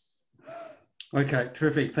majority. Okay,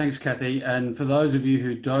 terrific. Thanks, Cathy. And for those of you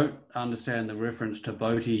who don't understand the reference to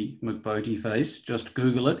Boaty McBoaty-face, just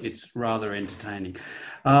Google it. It's rather entertaining.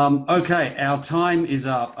 Okay, our time is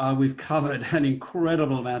up. We've covered an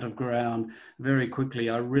incredible amount of ground very quickly.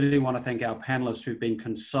 I really want to thank our panelists who've been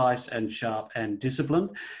concise and sharp and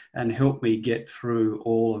disciplined and helped me get through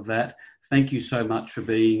all of that. Thank you so much for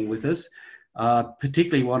being with us.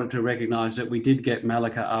 Particularly wanted to recognise that we did get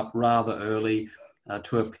Mallika up rather early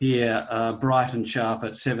to appear bright and sharp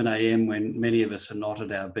at 7 a.m. when many of us are not at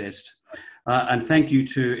our best. And thank you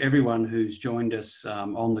to everyone who's joined us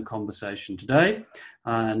on the conversation today.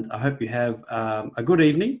 And I hope you have a good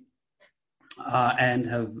evening and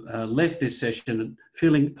have left this session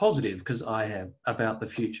feeling positive, because I have, about the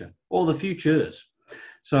future, or the futures.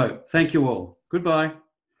 So thank you all. Goodbye.